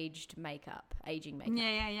aging makeup.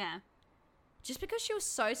 Yeah. Just because she was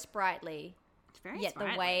so sprightly. It's very yet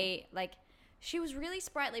sprightly. The way, like, she was really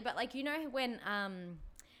sprightly, but, like, you know when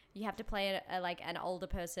you have to play an older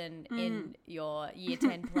person in your year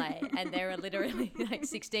 10 play and there are literally like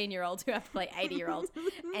 16-year-olds who have to play 80-year-olds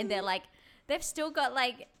and they're like, they've still got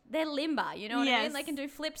like, they're limber, you know what I mean? They can do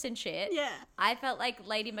flips and shit. Yeah. I felt like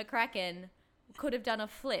Lady McCracken could have done a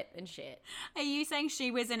flip and shit. Are you saying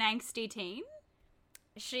she was an angsty teen?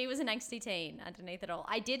 She was an angsty teen underneath it all.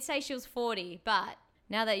 I did say she was 40, but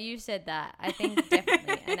now that you've said that, I think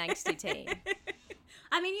definitely an angsty teen.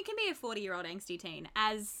 I mean, you can be a 40-year-old angsty teen,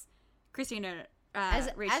 as Christina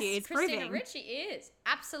Ricci is Christina proving. Ricci is.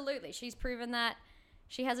 Absolutely. She's proven that.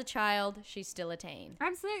 She has a child. She's still a teen.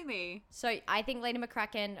 Absolutely. So I think Lady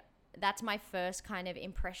McCracken, that's my first kind of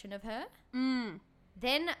impression of her.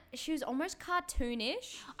 Then she was almost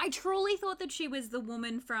cartoonish. I truly thought that she was the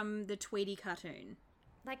woman from the Tweety cartoon.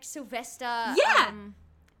 Like Sylvester. Yeah.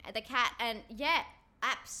 The cat. And yeah,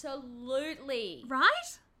 absolutely.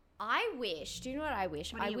 Right? I wish, do you know what I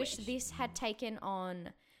wish? What do I you wish wish? this had taken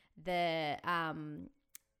on the,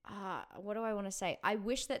 what do I want to say? I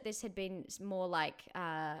wish that this had been more like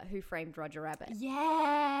Who Framed Roger Rabbit.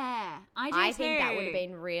 Yeah. I think that would have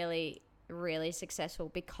been really, really successful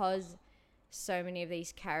because so many of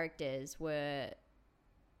these characters were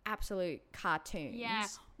absolute cartoons. Yeah.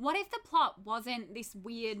 What if the plot wasn't this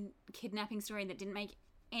weird kidnapping story that didn't make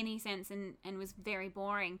any sense and was very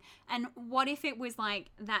boring? And what if it was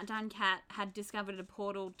like that Dun Cat had discovered a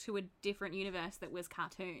portal to a different universe that was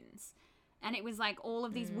cartoons? And it was like all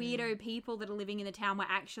of these weirdo people that are living in the town were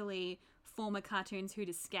actually former cartoons who'd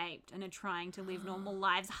escaped and are trying to live normal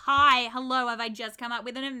lives. Hello, have I just come up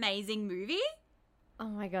with an amazing movie? Oh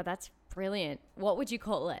my God, that's brilliant. What would you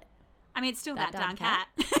call it? I mean, it's still that Dun Cat.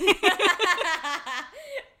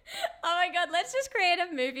 Oh my God, let's just create a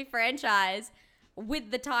movie franchise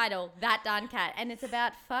with the title That Dun Cat, and it's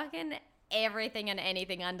about fucking everything and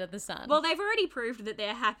anything under the sun. Well, they've already proved that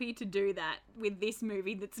they're happy to do that with this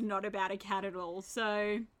movie that's not about a cat at all,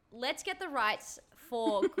 so... Let's get the rights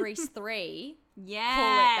for Grease 3. Yes.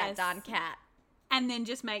 Call it That Dun Cat. And then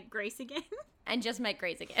just make Grease again. And just make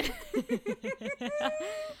Grease again.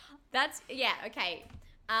 Okay.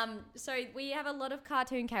 So we have a lot of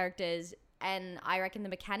cartoon characters, and I reckon the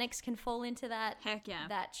mechanics can fall into that. Heck yeah.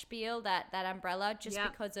 That spiel, that umbrella, just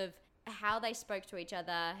Yep. because of how they spoke to each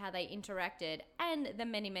other, how they interacted, and the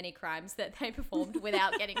many, many crimes that they performed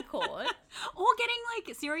without getting caught. Or getting,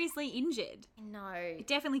 like, seriously injured. No.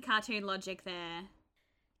 Definitely cartoon logic there.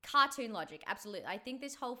 Cartoon logic, absolutely. I think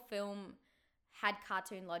this whole film had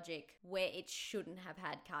cartoon logic where it shouldn't have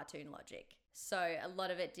had cartoon logic. So a lot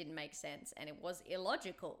of it didn't make sense and it was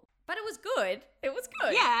illogical. But it was good. It was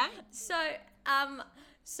good. Yeah. So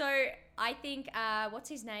I think what's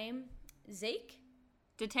his name? Zeke?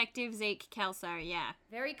 Detective Zeke Kelso, yeah.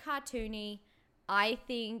 Very cartoony. I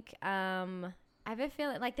think I have a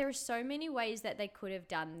feeling like there are so many ways that they could have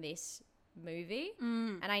done this movie.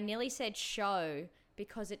 And I nearly said show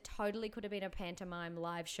because it totally could have been a pantomime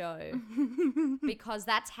live show because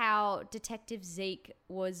that's how Detective Zeke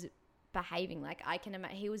was behaving. Like I can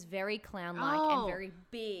imagine he was very clown-like and very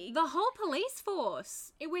big. The whole police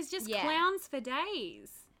force. It was just clowns for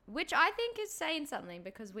days. Which I think is saying something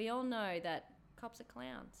because we all know that cops are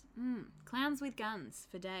clowns. Clowns with guns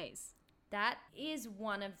for days. That is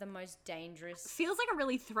one of the most dangerous. Feels like a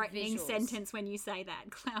really threatening visuals. sentence when you say that.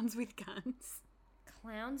 Clowns with guns.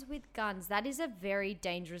 Clowns with guns. That is a very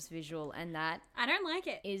dangerous visual, and that I don't like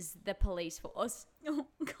it. is the police force. Oh,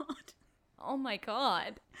 God. Oh, my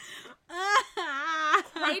God.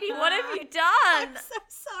 Lady, what have you done? I'm so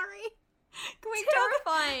sorry.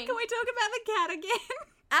 Terrifying. Can we talk about the cat again?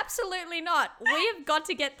 Absolutely not. We have got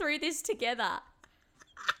to get through this together.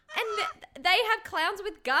 And they have clowns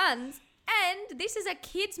with guns, and this is a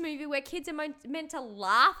kids' movie where kids are meant to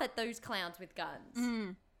laugh at those clowns with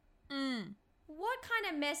guns. What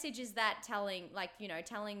kind of message is that telling,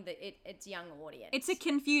 telling its young audience? It's a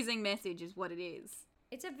confusing message is what it is.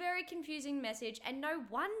 It's a very confusing message, and no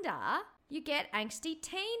wonder you get angsty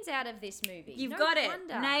teens out of this movie. You've got it.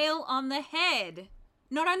 Nail on the head.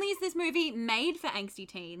 Not only is this movie made for angsty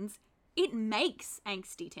teens, it makes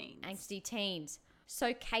angsty teens. Angsty teens.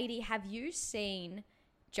 So, Katie, have you seen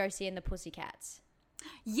Josie and the Pussycats?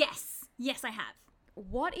 Yes. Yes, I have.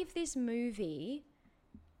 What if this movie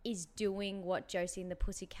is doing what Josie and the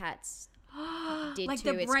Pussycats did like to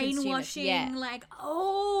the its brainwashing, consumers? Yeah. like,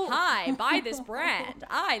 oh. Hi, buy this brand.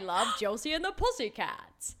 I love Josie and the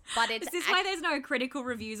Pussycats. But it's Is this why there's no critical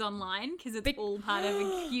reviews online? Because it's all part of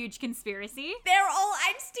a huge conspiracy? They're all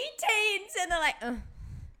angsty teens, and they're like, ugh.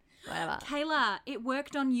 Whatever. Kayla, it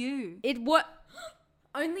worked on you. It what?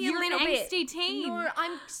 Only You're a little an bit. angsty teen. No,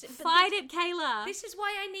 Fight it, Kayla. This is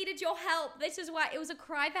why I needed your help. This is why it was a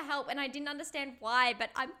cry for help, and I didn't understand why. But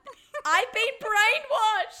I've been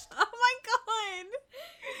brainwashed. Oh my God.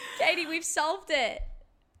 Katie, we've solved it.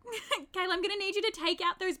 Kayla, I'm going to need you to take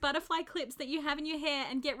out those butterfly clips that you have in your hair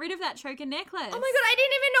and get rid of that choker necklace. Oh my God, I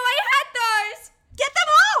didn't even know I had those. Get them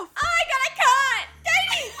off! Oh my God, I can't.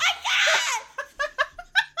 Katie, I can't.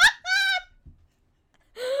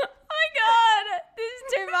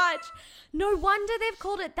 Too much. No wonder they've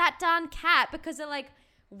called it That Darn Cat, because they're like,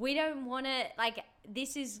 we don't want to, like,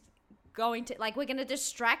 this is going to, like, we're going to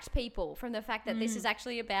distract people from the fact that this is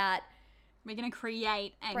actually about we're going to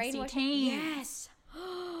create angsty brainwashing. teens. Yes.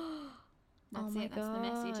 That's my it. That's the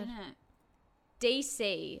message, isn't it?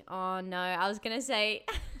 DC. Oh no, I was going to say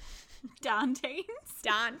Darn teens.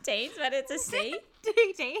 Darn teens, but it's a C.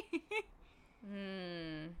 DT.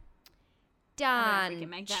 Darn. I don't know if we can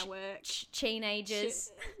make that work.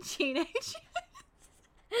 Teenagers. Teenagers.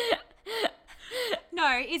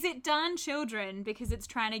 No, is it darn children because it's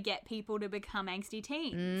trying to get people to become angsty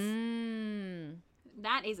teens?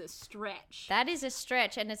 That is a stretch. That is a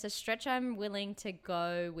stretch, and it's a stretch I'm willing to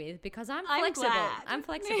go with because I'm flexible. Glad. I'm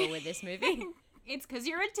flexible with this movie. It's because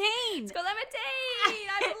you're a teen. It's because I'm a teen.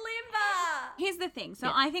 I'm limber. Here's the thing.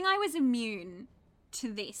 So I think I was immune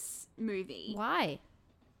to this movie. Why?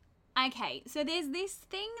 Okay, so there's this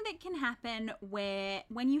thing that can happen where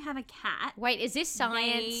when you have a cat... Wait, is this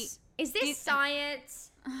science? Is this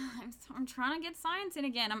science? I'm trying to get science in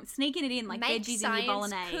again. I'm sneaking it in like Make veggies in your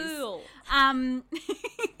bolognese. Cool.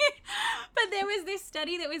 But there was this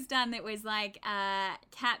study that was done that was like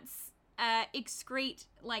cats excrete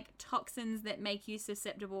like toxins that make you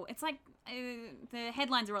susceptible. It's like the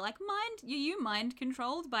headlines are all like, mind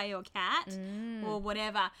controlled by your cat or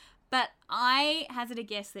whatever. But I hazard a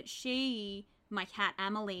guess that my cat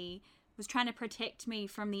Amelie, was trying to protect me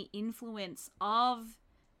from the influence of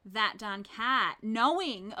that darn cat,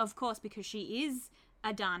 knowing, of course, because she is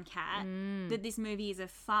a darn cat, that this movie is a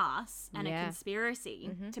farce and a conspiracy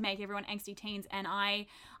to make everyone angsty teens. And I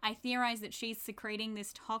theorize that she's secreting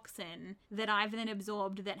this toxin that I've then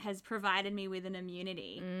absorbed that has provided me with an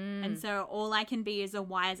immunity. And so all I can be is a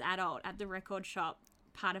wise adult at the record shop,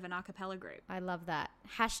 part of an a cappella group. I love that.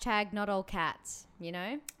 Hashtag not all cats, you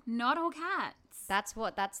know? Not all cats. That's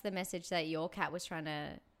the message that your cat was trying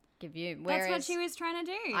to give you. Whereas that's what she was trying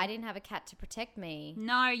to do. I didn't have a cat to protect me.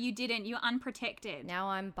 No, you didn't. You're unprotected. Now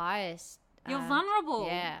I'm biased. You're vulnerable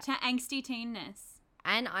to angsty teenness.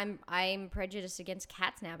 And I'm prejudiced against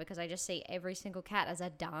cats now because I just see every single cat as a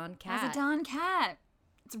darn cat. As a darn cat.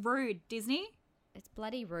 It's rude. Disney? It's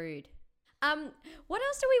bloody rude. What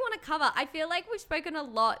else do we want to cover? I feel like we've spoken a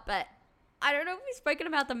lot, but I don't know if we've spoken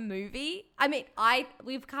about the movie. I mean,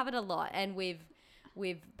 we've covered a lot and we've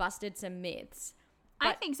busted some myths.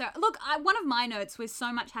 I think so. Look, one of my notes was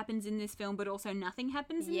so much happens in this film, but also nothing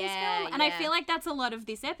happens in this film. And I feel like that's a lot of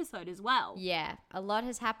this episode as well. Yeah, a lot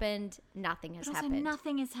has happened. Nothing has happened. Also,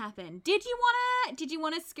 nothing has happened. Did you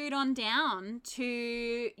wanna scoot on down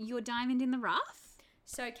to your diamond in the rough?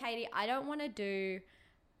 So, Katie, I don't want to do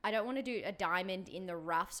a diamond in the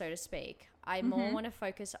rough, so to speak. I more want to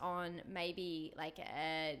focus on maybe like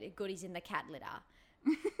goodies in the cat litter.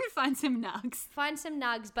 Find some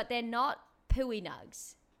nugs, but they're not pooey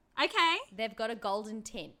nugs. Okay. They've got a golden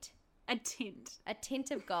tint. A tint. A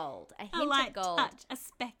tint of gold. A hint a light of gold. touch. A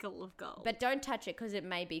speckle of gold. But don't touch it because it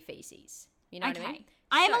may be feces. You know what I mean?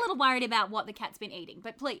 I am a little worried about what the cat's been eating,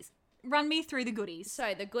 but please, run me through the goodies.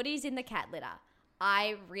 So, the goodies in the cat litter.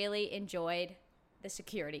 I really enjoyed the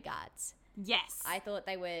security guards. Yes. I thought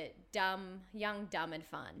they were young, dumb, and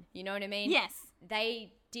fun. You know what I mean? Yes.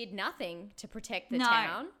 They did nothing to protect the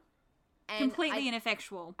town. And completely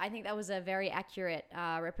ineffectual. I think that was a very accurate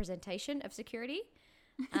representation of security.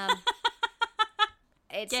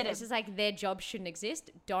 It's just like their job shouldn't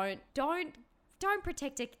exist. Don't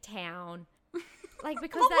protect a town. Like,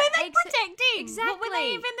 because what were they protecting? Exactly. What were they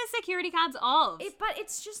even the security guards of? But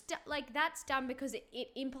it's just like that's dumb because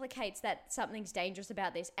it implicates that something's dangerous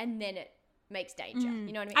about this, and then it makes danger.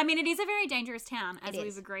 You know what I mean? I mean, it is a very dangerous town, as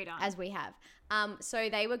we've agreed on. As we have. So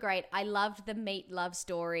they were great. I loved the meat love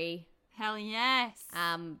story. Hell yes.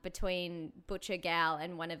 Between Butcher Gal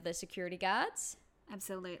and one of the security guards.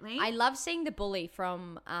 Absolutely. I love seeing the bully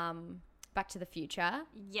from Back to the Future.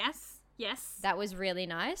 Yes. That was really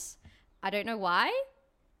nice. I don't know why.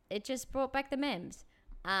 It just brought back the memes.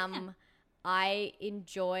 I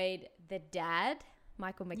enjoyed the dad,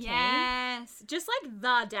 Michael McCain. Yes. Just like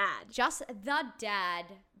the dad. Just the dad,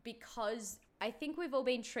 because I think we've all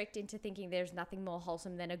been tricked into thinking there's nothing more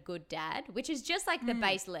wholesome than a good dad, which is just like the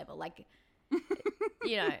base level. Like,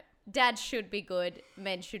 you know, dads should be good,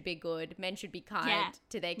 men should be good, men should be kind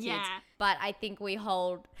to their kids. Yeah. But I think we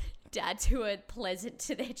hold dads who are pleasant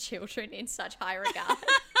to their children in such high regard.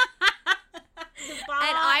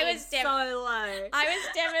 And I was so low. I was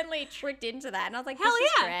definitely tricked into that, and I was like, "This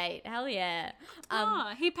is great, hell yeah!"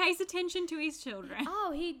 He pays attention to his children.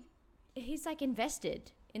 Oh, he's like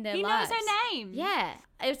invested in their lives. He knows their names. Yeah,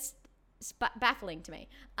 it's baffling to me.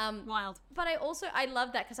 Wild. But I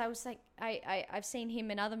love that because I was like, I've seen him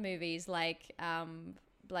in other movies like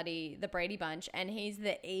bloody The Brady Bunch, and he's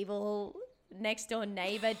the evil next door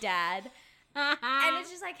neighbor dad. And it's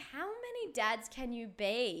just like, how many dads can you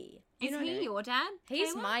be? Is he your dad?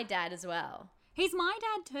 He's my dad as well. He's my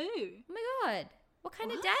dad too. Oh my god. What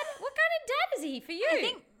kind of dad is he for you?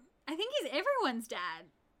 I think he's everyone's dad.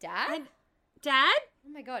 Dad? Dad? Oh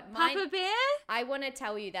my god. Papa Bear? I want to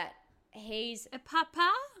tell you that he's a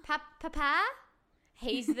papa? Papa?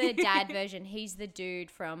 He's the dad version. He's the dude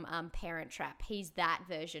from Parent Trap. He's that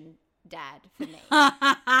version dad for me.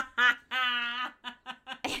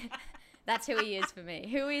 That's who he is for me.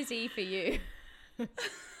 Who is he for you?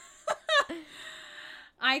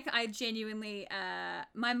 I genuinely,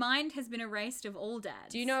 my mind has been erased of all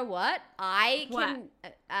dads. Do you know what? I can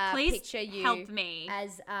Please picture you help me.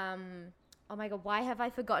 As, oh my God, why have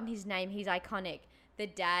I forgotten his name? He's iconic. The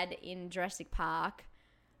dad in Jurassic Park.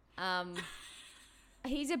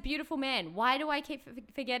 He's a beautiful man. Why do I keep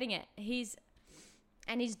forgetting it?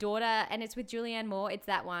 And his daughter, and it's with Julianne Moore. It's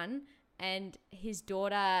that one. And his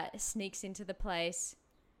daughter sneaks into the place,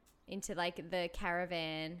 into like the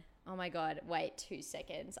caravan. Oh my God, wait 2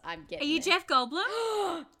 seconds. I'm getting Are you it. Jeff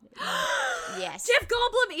Goldblum? Yes. Jeff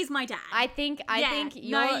Goldblum is my dad. I think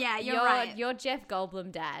you're right. You're Jeff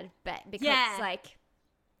Goldblum dad, but because like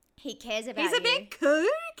he cares about He's a bit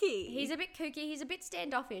kooky. He's a bit kooky. He's a bit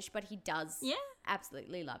standoffish, but he does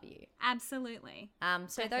absolutely love you. Absolutely.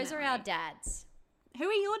 So those are our dads. Who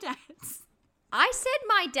are your dads? I said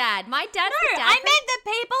my dad. My dad's the dad. I meant the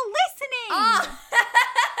people listening. Oh.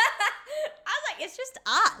 I was like, it's just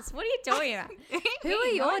us. What are you talking about? Who are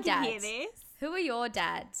your dads? Hear this. Who are your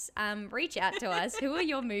dads? Reach out to us. Who are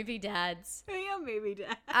your movie dads? Who are your movie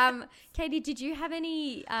dads? Katie, did you have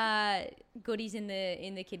any goodies in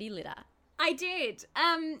the kitty litter? I did.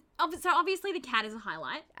 So obviously the cat is a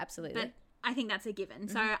highlight. Absolutely. But I think that's a given.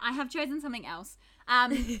 So I have chosen something else.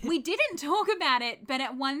 We didn't talk about it, but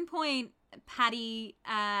at one point, Patty,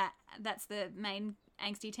 that's the main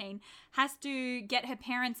angsty teen, has to get her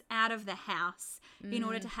parents out of the house in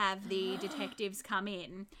order to have the detectives come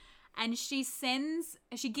in. And she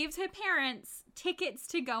gives her parents tickets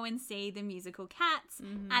to go and see the musical Cats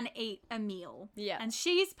and eat a meal. Yeah. And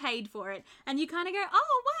she's paid for it. And you kind of go,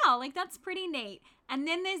 oh, wow, like that's pretty neat. And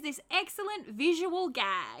then there's this excellent visual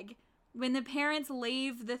gag when the parents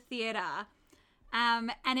leave the theater.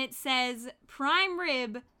 And it says, prime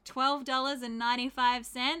rib,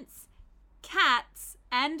 $12.95. Cats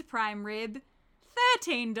and prime rib,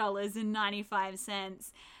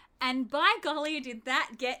 $13.95. And by golly, did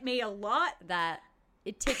that get me a lot?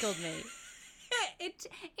 It tickled me. It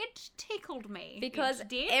tickled me. Because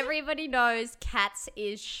everybody knows Cats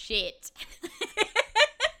is shit.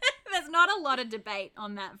 There's not a lot of debate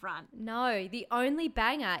on that front. No, the only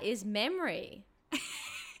banger is Memory.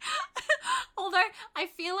 Although I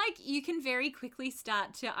feel like you can very quickly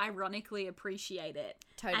start to ironically appreciate it.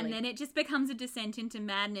 Totally. And then it just becomes a descent into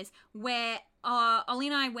madness where Ollie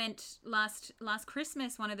and I went last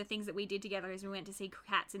Christmas. One of the things that we did together is we went to see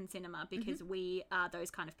Cats in cinema because we are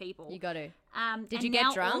those kind of people. You got to. Did you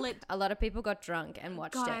get drunk? A lot of people got drunk and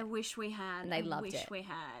watched it. I wish we had. And they loved it. I wish we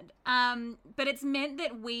had. But it's meant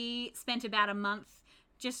that we spent about a month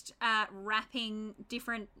just rapping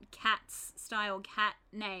different Cats-style cat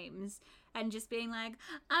names and just being like,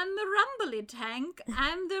 I'm the Rumbly Tank,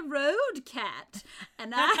 I'm the Road Cat,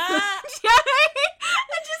 and I'm... and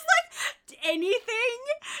just like anything,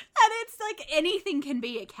 and it's like anything can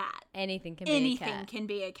be a cat. Anything can be a cat. Anything can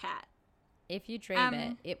be a cat. If you dream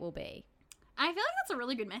it, it will be. I feel like that's a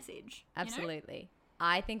really good message. Absolutely. You know?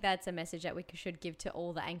 I think that's a message that we should give to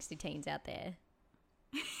all the angsty teens out there.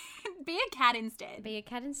 Be a cat instead. Be a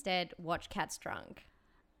cat instead. Watch Cats drunk.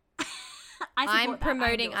 I'm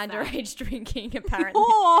promoting underage drinking, apparently.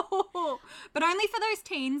 But only for those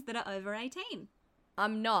teens that are over 18.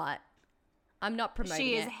 I'm not promoting it.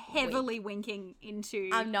 She is heavily winking into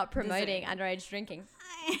I'm not promoting underage drinking.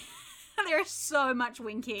 There is so much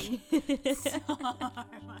winking. So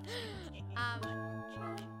much winking.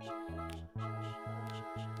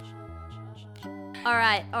 All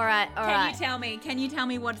right. Can you tell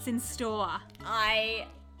me what's in store? I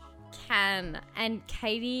can. And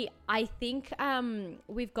Katie, I think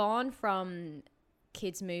we've gone from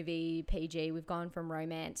kids movie, PG, we've gone from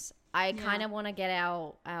romance. I kind of want to get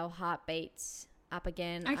our heartbeats up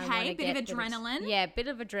again. Okay, bit of adrenaline. Bit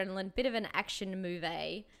of adrenaline, bit of an action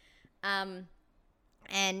movie. And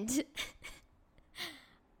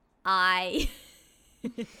I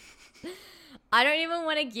don't even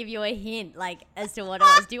want to give you a hint, like, as to what it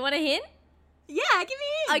was. Do you want a hint? Yeah, give me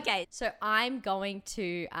a hint. Okay, so I'm going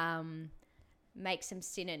to make some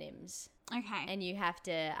synonyms. Okay. And you have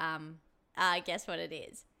to guess what it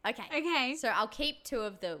is. Okay. Okay. So I'll keep two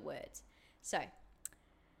of the words. So,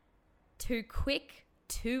 too quick,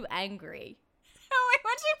 too angry. Oh, we're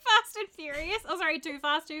watching Fast and Furious. Oh, sorry, Too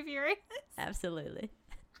Fast, Too Furious. Absolutely.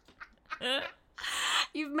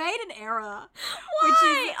 You've made an error. Why?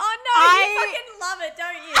 You fucking love it,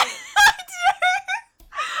 don't you? I do.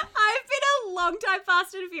 I've been a long time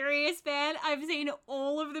Fast and Furious fan. I've seen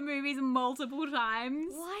all of the movies multiple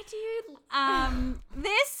times. Why do you...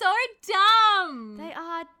 They're so dumb. They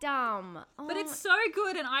are dumb. But it's so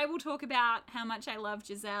good, and I will talk about how much I love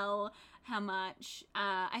Giselle, how much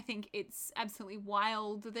I think it's absolutely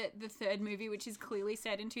wild that the third movie, which is clearly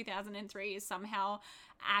set in 2003, is somehow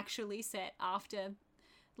actually set after,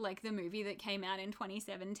 like, the movie that came out in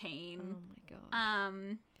 2017. Oh my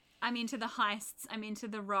god. I'm into the heists. I'm into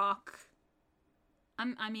The Rock.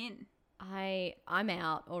 I'm in. I'm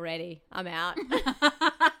out already. I'm out.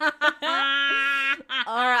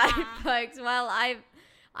 All right, folks. Well,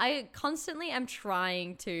 I constantly am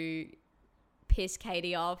trying to piss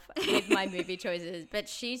Katie off with my movie choices, but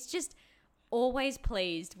she's just always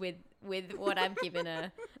pleased with what I've given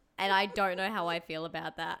her, and I don't know how I feel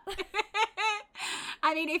about that.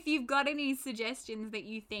 I mean, if you've got any suggestions that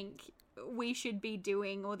you think we should be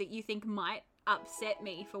doing or that you think might upset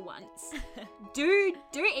me for once, do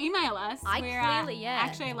email us.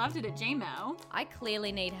 Actually, I loved it at Gmail. I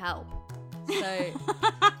clearly need help. So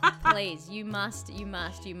please, you must.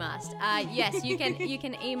 Yes, you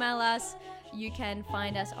can email us. You can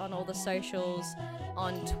find us on all the socials.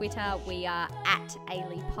 On Twitter, we are at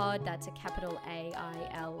AileyPod. That's a capital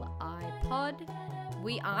AILI pod.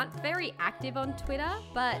 We aren't very active on Twitter,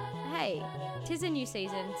 but hey, 'tis a new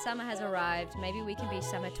season. Summer has arrived. Maybe we can be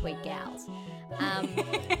summer tweet gals.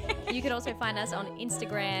 You can also find us on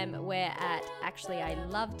Instagram. We're at Actually I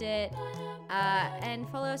Loved It. And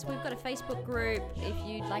follow us. We've got a Facebook group. If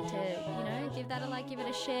you'd like to, give that a like, give it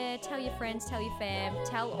a share. Tell your friends, tell your fam,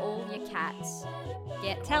 tell all your cats.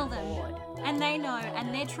 Tell them. And they know,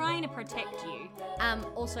 and they're trying to protect you.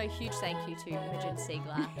 Also, huge thank you to Imogen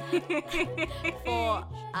Siegler for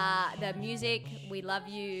the music. We love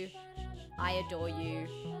you. I adore you.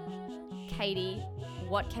 Katie,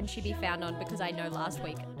 what can she be found on? Because I know last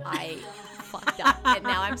week I fucked up, and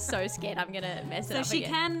now I'm so scared I'm going to mess it up again. So she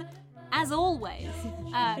can, as always,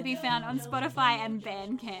 be found on Spotify and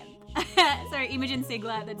Bandcamp. So Imogen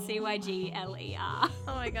Siegler, that's Cygler.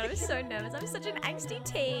 Oh my god, I'm so nervous. I'm such an angsty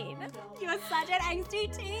teen. You're such an angsty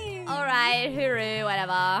teen. All right, hooroo,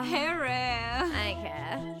 whatever. Hooroo. I don't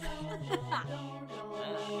care.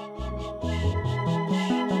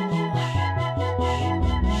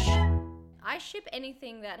 I ship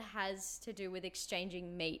anything that has to do with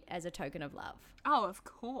exchanging meat as a token of love. Oh, of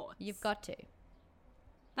course. You've got to.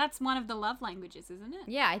 That's one of the love languages, isn't it?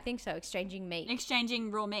 Yeah, I think so. Exchanging meat.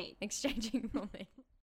 Exchanging raw meat. Exchanging raw meat.